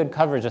pretty good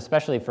coverage,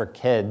 especially for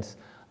kids,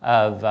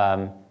 of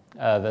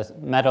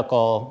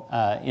medical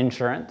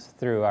insurance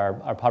through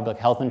our public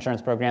health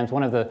insurance programs.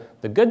 One of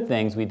the good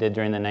things we did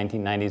during the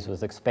 1990s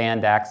was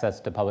expand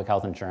access to public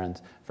health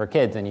insurance for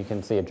kids, and you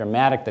can see a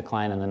dramatic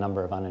decline in the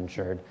number of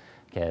uninsured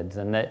kids.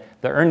 And the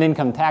earned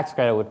income tax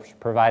credit, which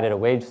provided a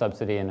wage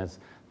subsidy, and is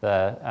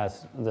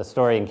the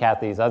story in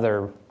Kathy's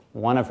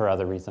one of her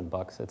other recent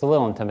books. It's a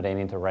little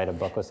intimidating to write a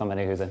book with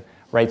somebody who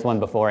writes one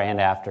before and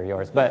after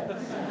yours, but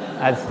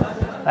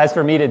that's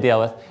for me to deal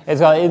with. It's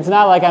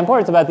not like I'm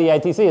poor, it's about the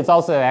EITC. It's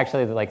also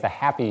actually like the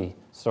happy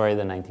story of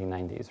the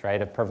 1990s,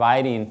 right, of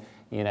providing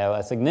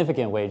a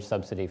significant wage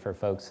subsidy for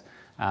folks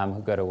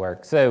who go to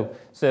work. So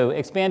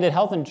expanded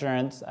health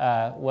insurance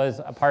was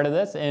a part of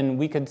this, and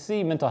we could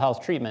see mental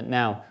health treatment.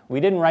 Now, we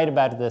didn't write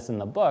about this in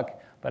the book,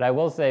 but I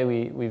will say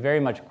we very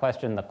much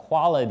question the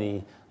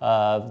quality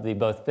of the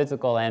both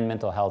physical and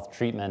mental health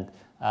treatment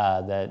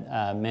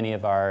that many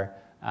of our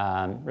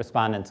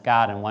respondents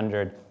got, and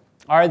wondered,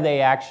 are they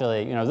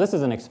actually, this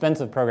is an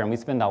expensive program. We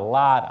spend a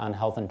lot on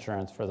health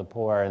insurance for the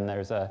poor, and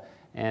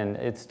and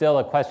it's still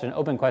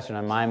open question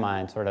in my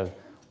mind, sort of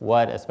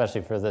what,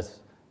 especially for this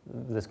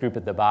group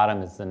at the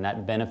bottom, is the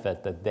net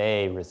benefit that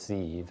they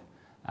receive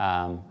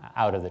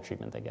out of the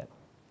treatment they get.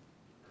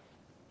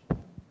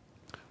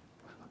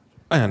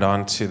 And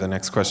on to the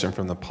next question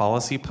from the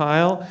policy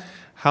pile.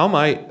 How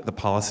might the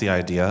policy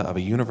idea of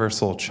a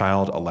universal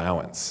child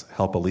allowance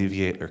help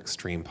alleviate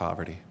extreme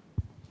poverty?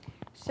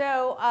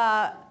 So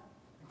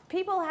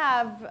people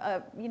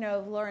have,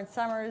 Lauren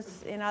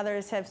Summers and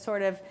others have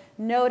sort of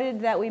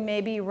noted that we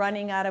may be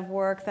running out of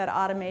work, that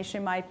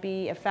automation might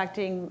be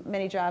affecting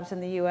many jobs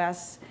in the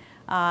U.S.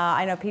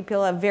 I know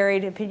people have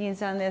varied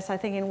opinions on this. I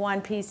think in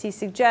one piece he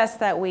suggests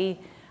that we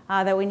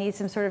need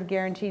some sort of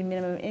guaranteed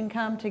minimum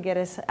income to get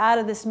us out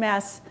of this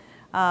mess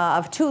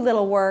of too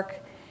little work.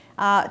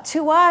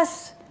 To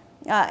us,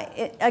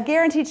 a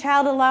guaranteed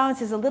child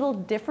allowance is a little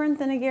different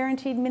than a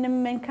guaranteed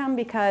minimum income,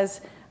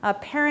 because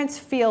parents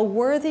feel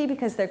worthy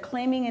because they're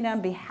claiming it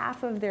on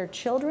behalf of their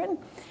children.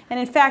 And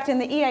in fact, in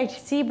the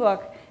EIC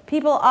book,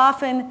 people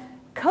often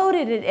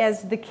coded it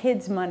as the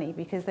kids' money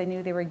because they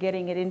knew they were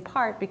getting it in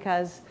part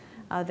because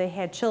they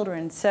had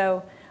children.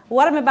 So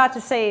what I'm about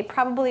to say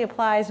probably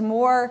applies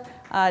more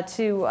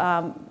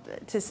to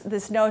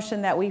this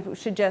notion that we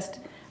should just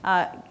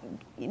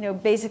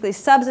basically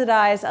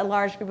subsidize a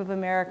large group of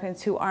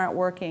Americans who aren't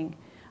working.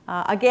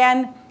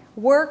 Again,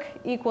 work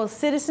equals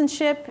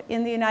citizenship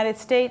in the United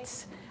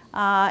States.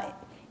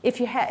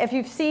 If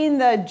you've seen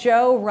the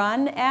Joe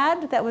Run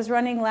ad that was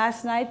running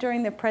last night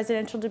during the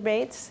presidential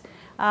debates,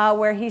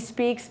 where he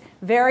speaks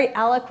very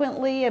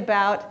eloquently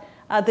about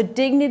the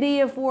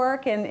dignity of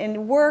work,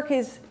 and work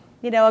is,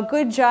 a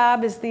good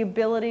job is the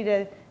ability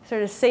to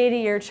sort of say to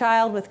your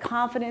child with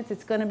confidence,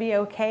 it's going to be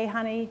okay,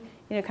 honey,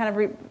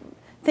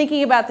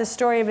 thinking about the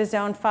story of his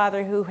own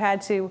father who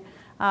had to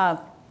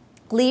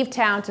leave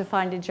town to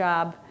find a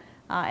job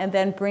and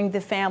then bring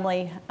the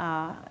family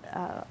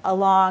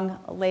along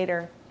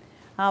later.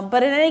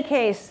 But in any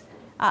case,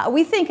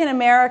 we think in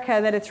America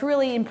that it's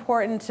really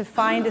important to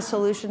find a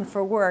solution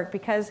for work,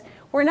 because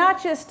we're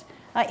not just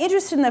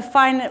interested in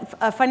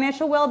the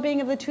financial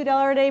well-being of the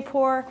 $2 a day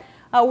poor.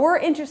 We're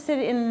interested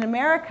in an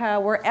America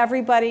where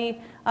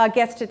everybody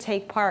gets to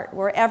take part,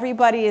 where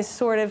everybody is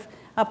sort of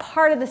a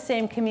part of the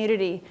same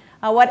community.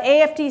 What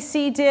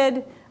AFDC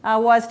did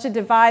was to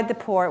divide the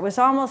poor. It was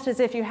almost as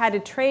if you had to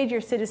trade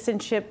your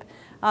citizenship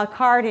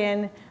card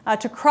in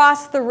to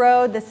cross the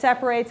road that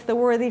separates the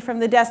worthy from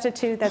the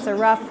destitute. That's a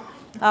rough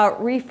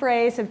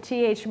rephrase of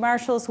T.H.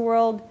 Marshall's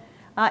world,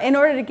 in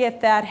order to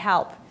get that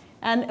help.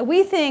 And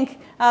we think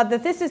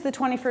that this is the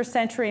 21st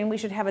century, and we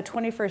should have a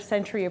 21st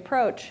century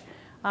approach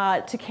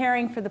to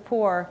caring for the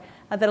poor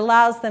that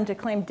allows them to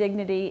claim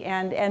dignity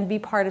and be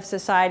part of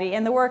society.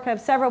 And the work of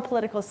several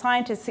political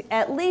scientists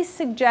at least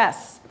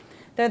suggests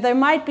that there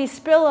might be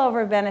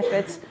spillover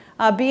benefits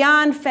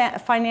beyond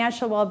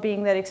financial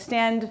well-being that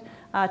extend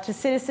to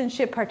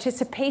citizenship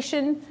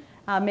participation.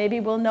 Maybe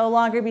we'll no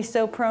longer be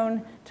so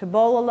prone to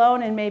bowl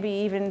alone, and maybe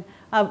even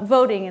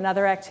voting and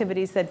other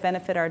activities that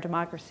benefit our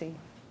democracy.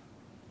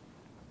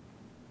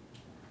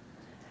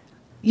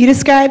 You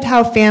described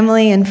how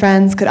family and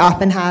friends could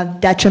often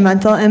have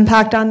detrimental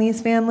impact on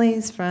these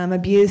families, from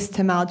abuse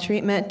to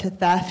maltreatment to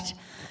theft.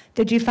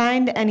 Did you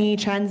find any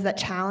trends that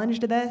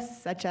challenged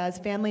this, such as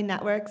family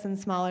networks in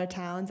smaller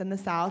towns in the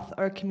South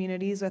or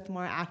communities with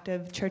more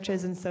active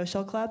churches and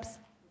social clubs?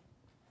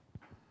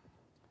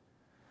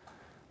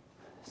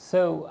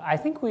 So I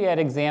think we had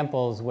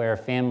examples where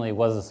family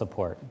was a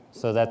support.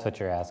 So that's what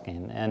you're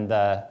asking. And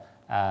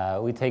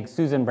we take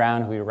Susan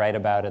Brown, who we write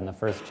about in the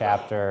first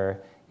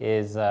chapter,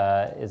 is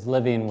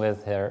living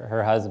with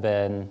her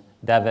husband,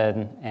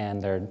 Devin, and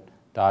their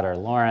daughter,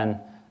 Lauren,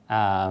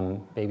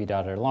 baby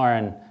daughter,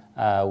 Lauren,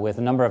 with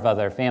a number of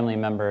other family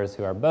members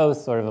who are both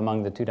sort of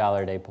among the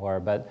 $2 a day poor,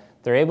 but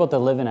they're able to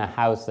live in a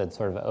house that's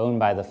sort of owned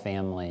by the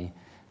family.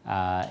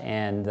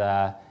 And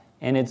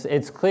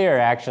it's clear,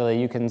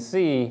 actually, you can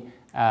see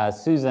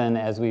Susan,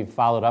 as we've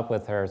followed up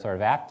with her sort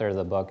of after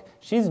the book,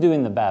 she's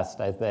doing the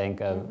best, I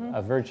think,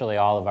 of virtually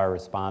all of our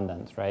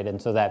respondents, right?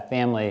 And so that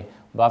family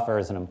buffer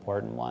is an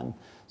important one.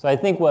 So I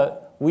think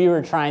what we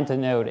were trying to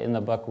note in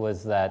the book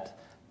was that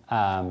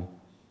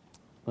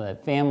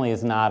that family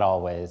is not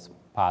always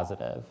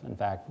positive. In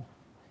fact,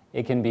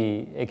 it can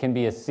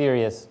be a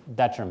serious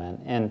detriment.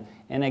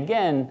 And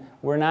again,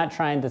 we're not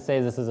trying to say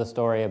this is a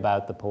story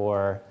about the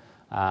poor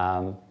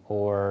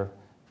or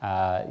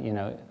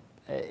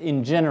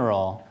in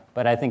general,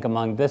 but I think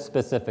among this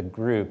specific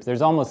group,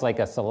 there's almost like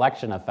a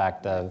selection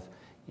effect of,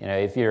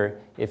 if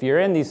you're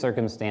in these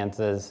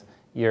circumstances,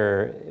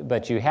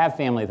 but you have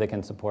family that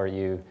can support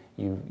you,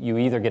 you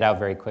either get out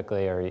very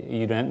quickly or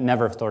you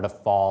never sort of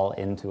fall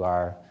into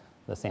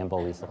the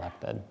sample we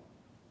selected.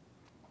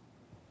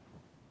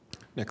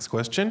 Next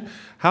question.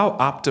 How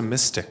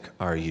optimistic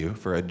are you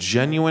for a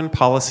genuine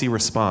policy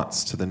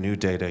response to the new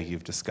data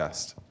you've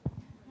discussed?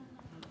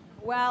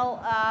 Well,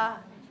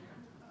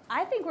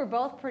 I think we're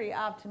both pretty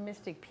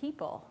optimistic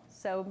people,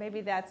 so maybe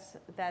that's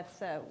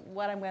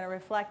what I'm going to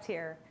reflect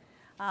here.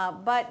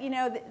 But, you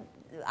know,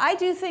 I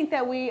do think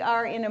that we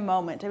are in a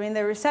moment. I mean,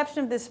 the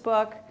reception of this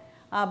book,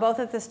 both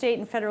at the state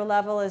and federal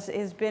level,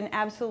 has been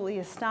absolutely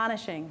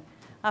astonishing.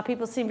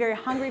 People seem very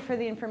hungry for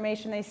the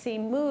information. They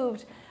seem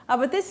moved.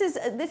 But this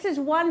is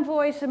one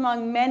voice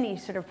among many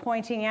sort of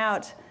pointing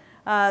out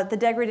the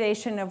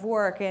degradation of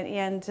work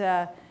and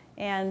the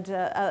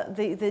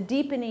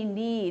deepening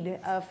need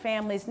of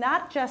families,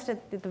 not just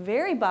at the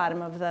very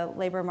bottom of the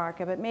labor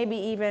market, but maybe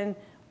even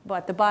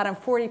the bottom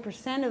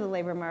 40% of the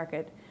labor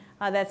market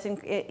that's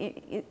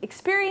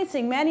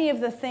experiencing many of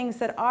the things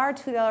that our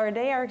 $2 a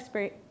day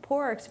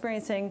poor are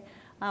experiencing,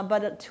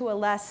 but to a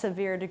less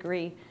severe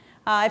degree.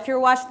 If you were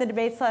watching the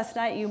debates last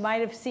night, you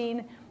might have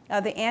seen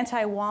the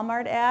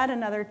anti-Walmart ad,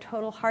 another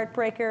total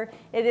heartbreaker.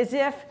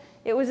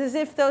 It was as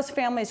if those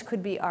families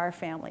could be our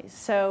families.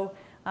 So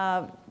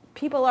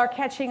people are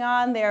catching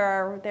on.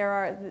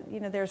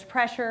 There's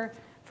pressure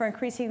for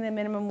increasing the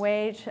minimum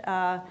wage.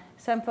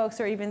 Some folks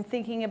are even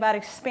thinking about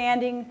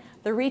expanding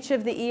the reach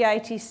of the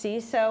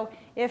EITC. So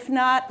if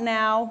not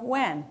now,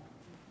 when?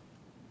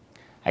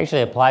 I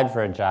actually applied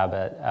for a job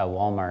at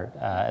Walmart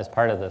as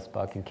part of this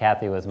book, and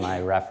Kathy was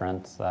my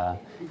reference,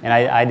 and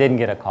I didn't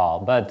get a call.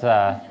 But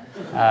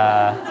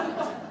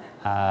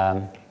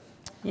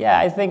yeah,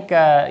 I think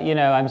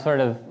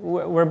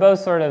we're both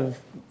sort of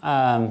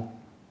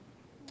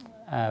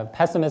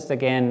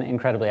pessimistic and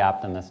incredibly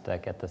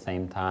optimistic at the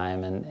same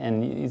time.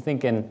 And you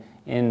think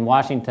in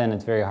Washington,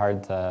 it's very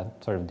hard to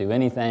sort of do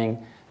anything.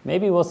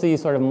 Maybe we'll see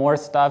sort of more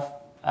stuff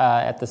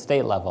at the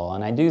state level,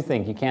 and I do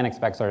think you can't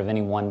expect sort of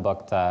any one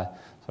book to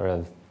sort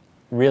of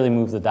really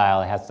move the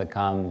dial. It has to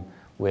come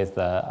with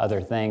other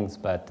things,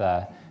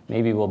 but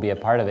maybe we'll be a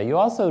part of it. You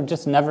also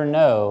just never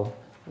know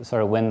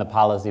sort of when the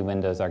policy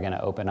windows are going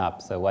to open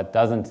up. So what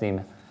doesn't seem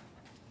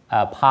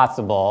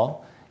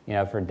possible, you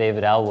know, for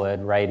David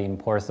Ellwood writing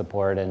Poor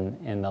Support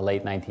in the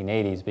late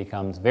 1980s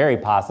becomes very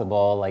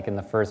possible, like in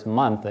the first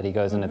month that he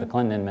goes into the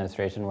Clinton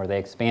administration, where they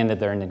expanded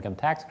their earned income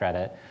tax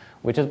credit,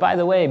 which is, by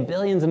the way,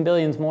 billions and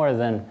billions more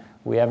than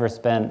we ever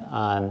spent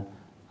on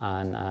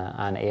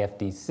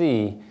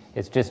AFDC.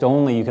 It's just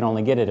you can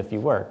only get it if you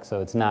work, so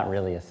it's not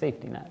really a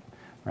safety net,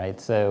 right?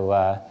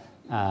 So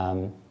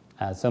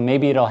so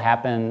maybe it'll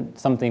happen,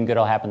 something good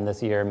will happen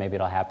this year, maybe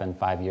it'll happen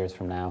 5 years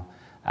from now.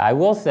 I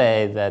will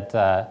say that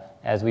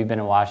as we've been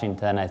in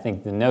Washington, I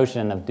think the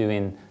notion of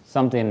doing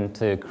something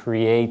to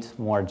create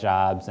more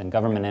jobs and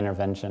government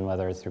intervention,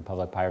 whether it's through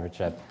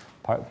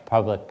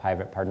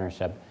public-private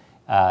partnership,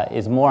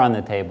 is more on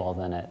the table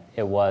than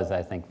it was,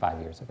 I think,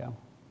 5 years ago.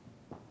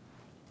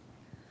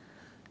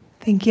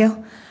 Thank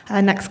you.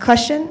 Next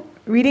question.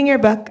 Reading your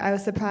book, I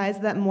was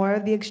surprised that more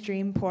of the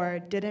extreme poor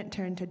didn't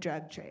turn to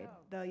drug trade,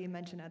 though you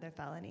mentioned other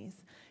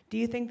felonies. Do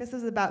you think this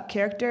is about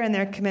character and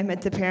their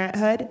commitment to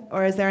parenthood,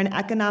 or is there an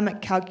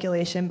economic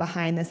calculation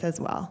behind this as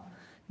well?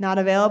 Not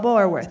available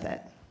or worth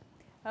it?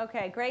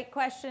 Okay, great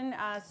question.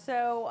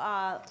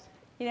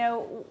 You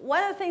know,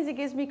 one of the things that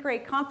gives me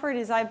great comfort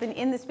is I've been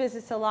in this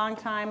business a long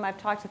time. I've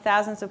talked to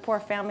thousands of poor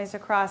families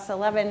across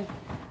 11,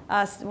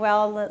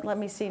 let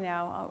me see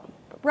now,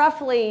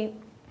 roughly,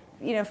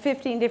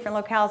 15 different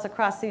locales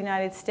across the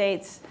United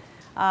States.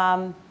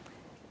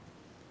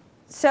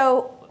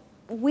 So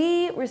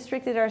we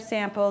restricted our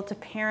sample to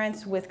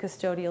parents with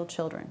custodial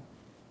children,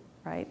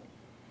 right?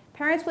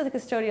 Parents with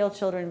custodial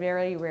children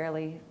very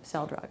rarely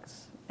sell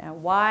drugs.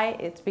 Why?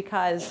 It's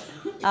because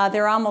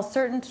they're almost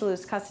certain to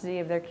lose custody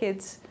of their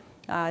kids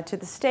to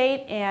the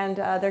state, and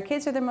their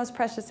kids are their most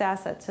precious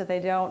asset, so they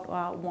don't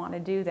want to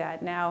do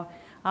that. Now,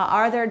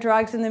 are there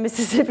drugs in the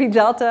Mississippi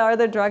Delta? Are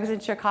there drugs in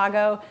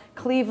Chicago,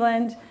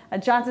 Cleveland,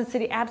 Johnson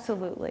City?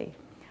 Absolutely.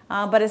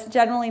 But it's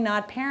generally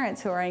not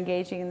parents who are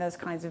engaging in those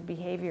kinds of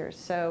behaviors.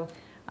 So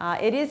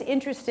it is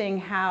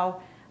interesting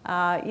how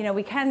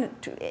we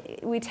tend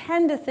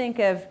to think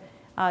of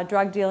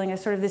drug dealing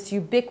as sort of this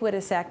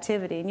ubiquitous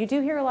activity. And you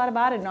do hear a lot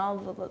about it in all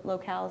the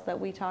locales that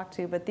we talk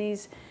to. But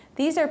these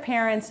are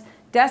parents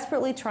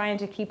desperately trying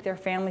to keep their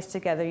families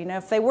together.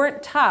 If they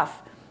weren't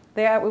tough,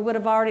 we would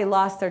have already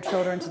lost their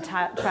children to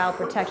child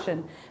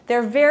protection.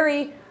 Their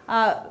very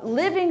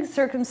living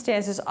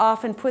circumstances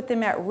often put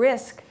them at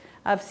risk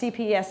of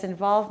CPS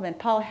involvement.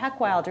 Paul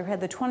Heckwilder had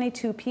the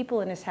 22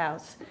 people in his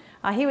house.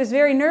 He was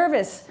very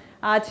nervous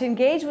to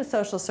engage with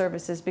social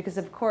services because,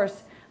 of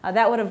course,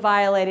 that would have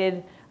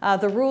violated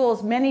the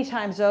rules many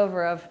times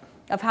over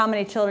of how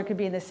many children could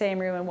be in the same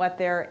room and what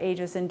their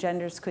ages and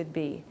genders could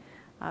be.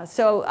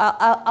 So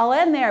I'll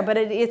end there, but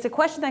it's a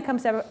question that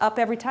comes up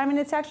every time, and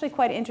it's actually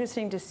quite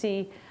interesting to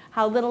see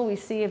how little we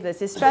see of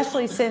this,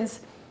 especially since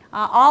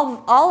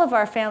all of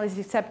our families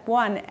except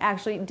one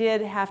actually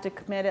did have to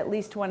commit at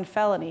least one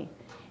felony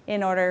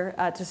in order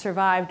to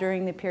survive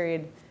during the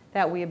period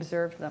that we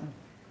observed them.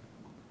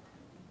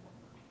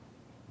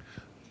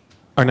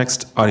 Our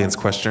next audience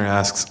questioner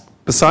asks,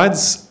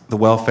 besides the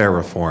welfare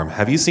reform,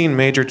 have you seen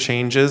major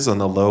changes on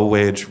the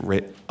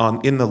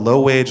in the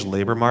low-wage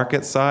labor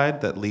market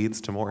side that leads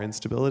to more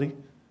instability?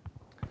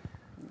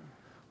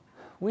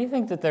 We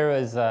think that there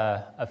was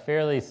a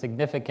fairly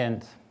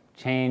significant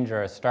change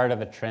or a start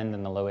of a trend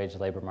in the low-wage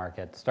labor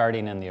market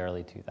starting in the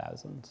early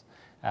 2000s.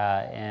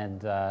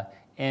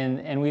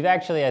 And we've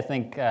actually, I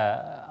think,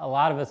 a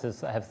lot of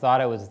us have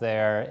thought it was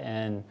there,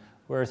 and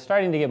we're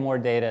starting to get more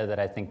data that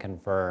I think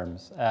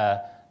confirms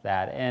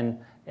that.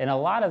 And a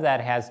lot of that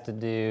has to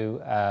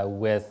do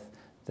with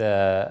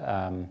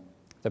the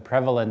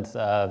prevalence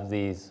of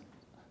these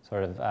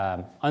sort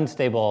of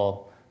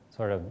unstable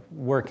sort of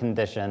work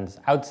conditions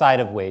outside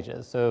of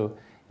wages. So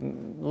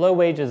low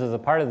wages is a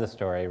part of the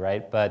story,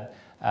 right? But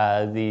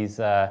these,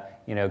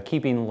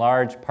 keeping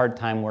large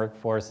part-time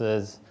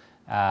workforces,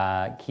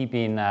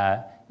 keeping,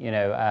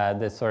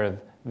 this sort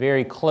of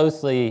very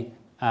closely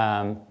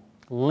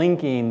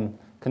linking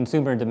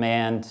consumer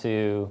demand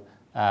to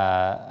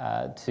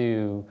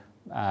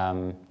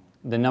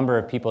the number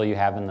of people you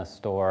have in the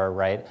store,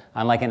 right,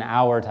 on like an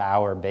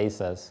hour-to-hour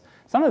basis.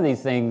 Some of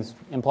these things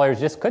employers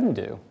just couldn't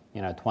do,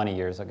 20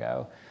 years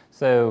ago.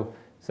 So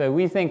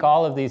we think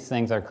all of these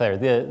things are clear.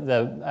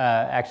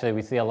 Actually,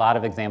 we see a lot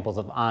of examples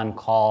of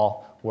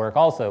on-call work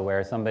also,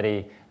 where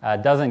somebody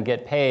doesn't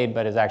get paid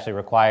but is actually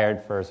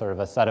required for sort of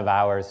a set of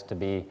hours to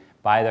be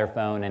by their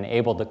phone and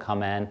able to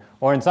come in.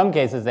 Or in some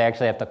cases, they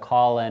actually have to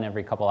call in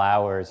every couple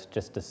hours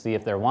just to see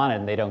if they're wanted,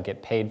 and they don't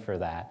get paid for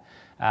that.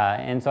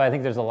 And so I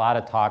think there's a lot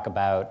of talk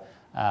about,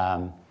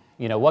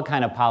 what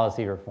kind of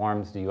policy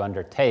reforms do you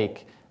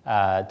undertake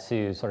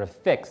to sort of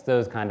fix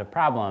those kind of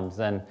problems.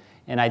 And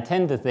I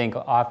tend to think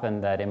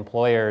often that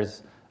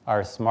employers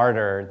are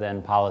smarter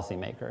than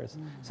policymakers.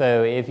 Mm-hmm.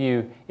 So if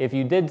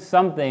you did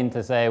something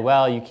to say,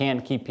 well, you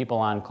can't keep people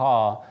on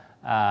call,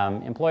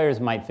 employers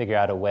might figure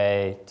out a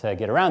way to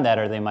get around that,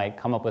 or they might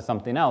come up with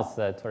something else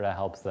that sort of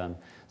helps them.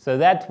 So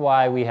that's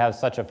why we have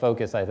such a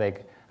focus, I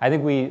think. I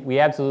think we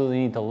absolutely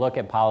need to look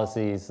at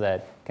policies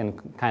that can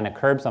kind of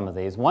curb some of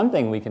these. One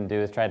thing we can do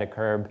is try to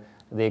curb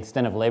the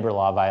extent of labor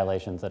law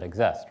violations that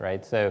exist,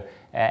 right? So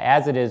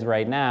as it is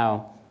right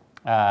now,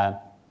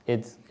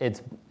 it's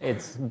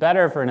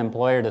better for an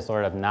employer to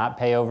sort of not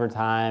pay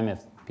overtime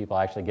if people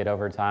actually get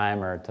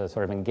overtime, or to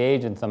sort of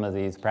engage in some of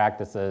these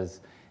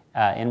practices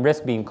and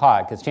risk being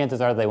caught, because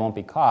chances are they won't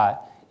be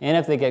caught. And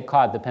if they get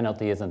caught, the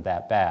penalty isn't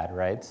that bad,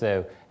 right?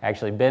 So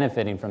actually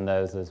benefiting from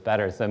those is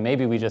better. So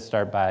maybe we just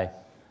start by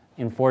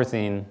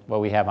enforcing what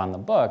we have on the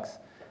books.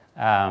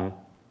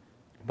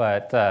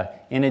 But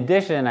in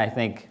addition, I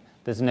think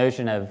this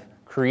notion of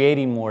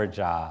creating more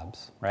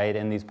jobs, right?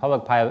 And these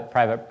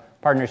public-private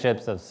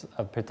partnerships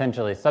of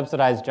potentially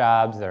subsidized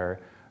jobs or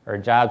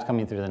jobs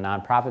coming through the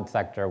nonprofit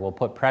sector will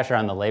put pressure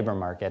on the labor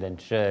market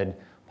and should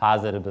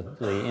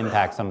positively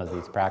impact some of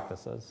these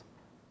practices.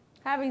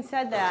 Having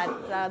said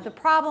that, the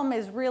problem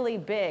is really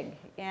big,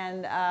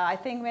 and I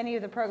think many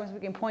of the programs we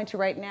can point to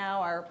right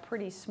now are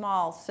pretty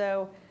small.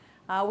 So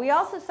we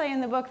also say in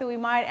the book that we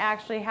might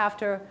actually have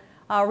to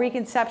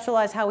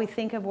reconceptualize how we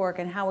think of work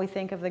and how we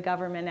think of the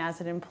government as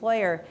an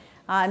employer.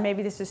 And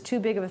maybe this is too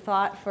big of a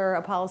thought for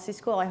a policy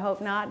school, I hope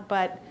not,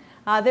 but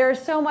there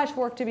is so much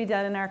work to be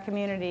done in our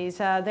communities.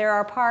 There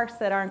are parks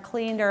that aren't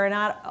cleaned or are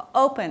not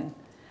open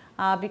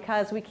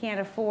because we can't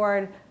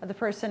afford the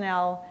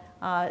personnel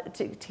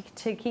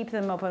to keep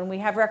them open. We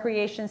have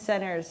recreation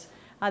centers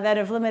that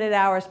have limited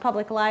hours,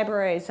 public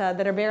libraries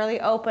that are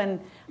barely open.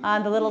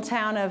 In the little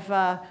town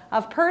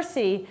of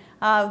Percy,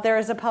 there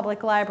is a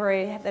public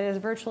library that has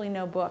virtually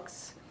no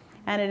books.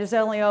 And it is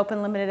only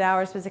open limited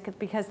hours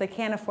because they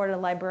can't afford a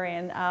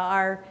librarian.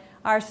 Our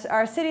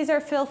cities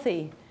are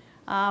filthy.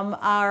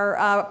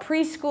 Our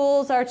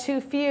preschools are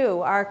too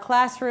few. Our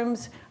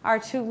classrooms are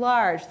too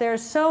large.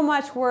 There's so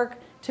much work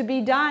to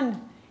be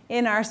done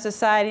in our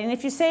society. And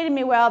if you say to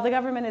me, well, the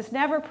government has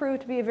never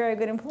proved to be a very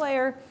good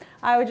employer,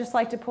 I would just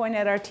like to point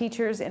out our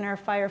teachers and our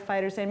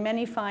firefighters and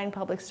many fine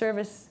public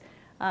service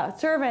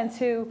servants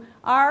who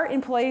are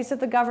employees of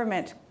the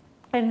government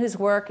and whose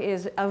work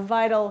is of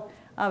vital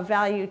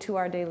value to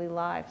our daily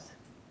lives.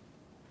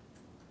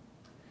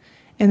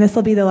 And this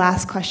will be the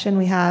last question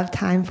we have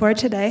time for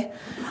today.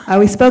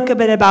 We spoke a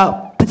bit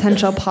about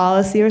potential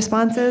policy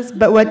responses,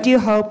 but what do you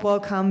hope will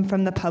come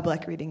from the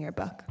public reading your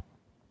book?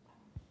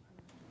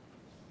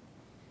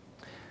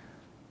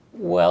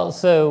 Well,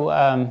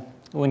 so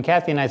when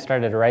Kathy and I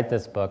started to write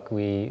this book,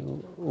 we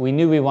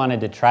knew we wanted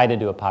to try to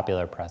do a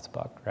popular press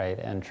book, right,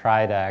 and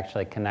try to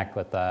actually connect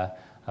with a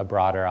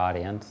broader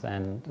audience.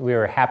 And we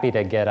were happy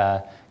to get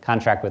a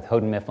contract with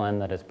Houghton Mifflin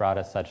that has brought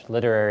us such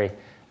literary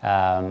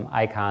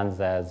icons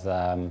as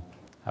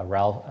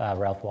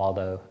Ralph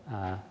Waldo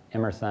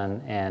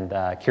Emerson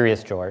and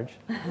Curious George.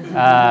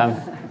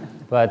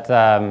 But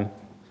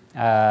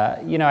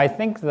I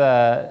think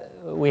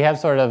we have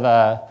sort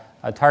of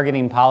a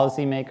targeting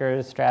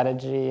policymakers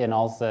strategy, and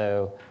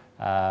also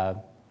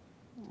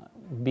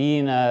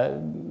being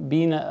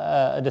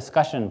a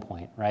discussion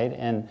point, right?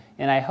 And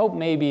I hope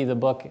maybe the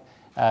book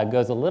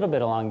goes a little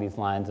bit along these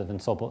lines of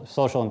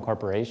social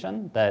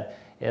incorporation, that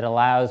it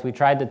allows, we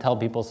tried to tell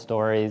people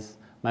stories.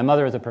 My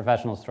mother was a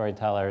professional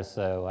storyteller,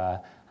 so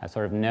I've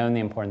sort of known the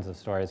importance of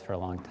stories for a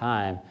long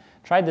time.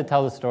 Tried to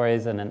tell the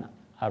stories in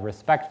a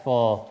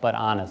respectful but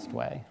honest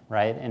way,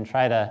 right? And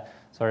try to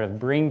sort of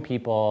bring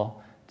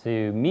people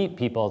to meet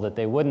people that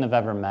they wouldn't have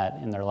ever met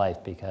in their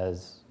life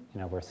because,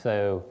 we're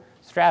so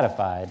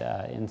stratified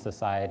in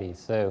society.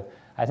 So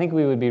I think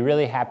we would be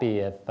really happy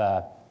if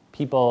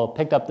people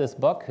picked up this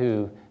book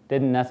who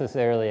didn't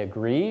necessarily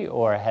agree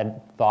or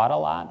had thought a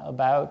lot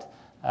about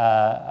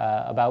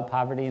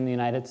poverty in the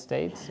United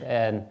States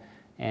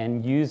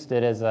and used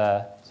it as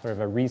a sort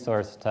of a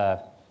resource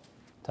to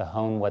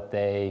hone what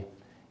they,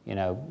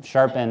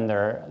 sharpen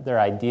their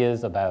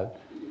ideas about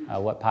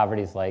what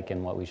poverty is like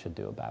and what we should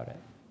do about it.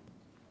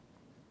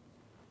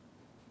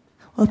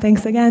 Well,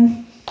 thanks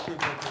again.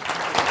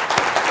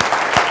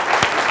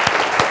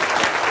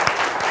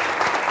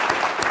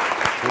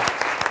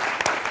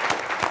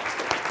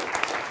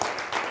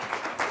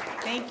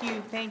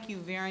 Thank you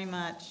very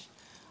much.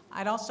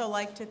 I'd also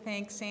like to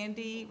thank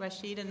Sandy,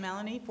 Rashid, and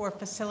Melanie for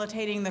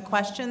facilitating the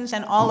questions,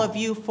 and all of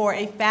you for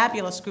a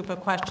fabulous group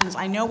of questions.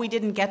 I know we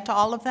didn't get to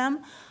all of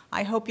them.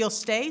 I hope you'll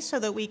stay so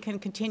that we can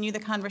continue the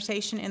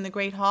conversation in the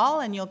Great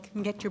Hall and you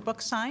can get your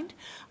book signed.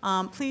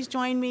 Please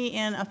join me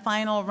in a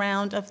final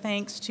round of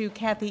thanks to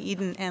Kathryn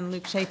Edin and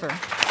Luke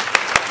Shaefer.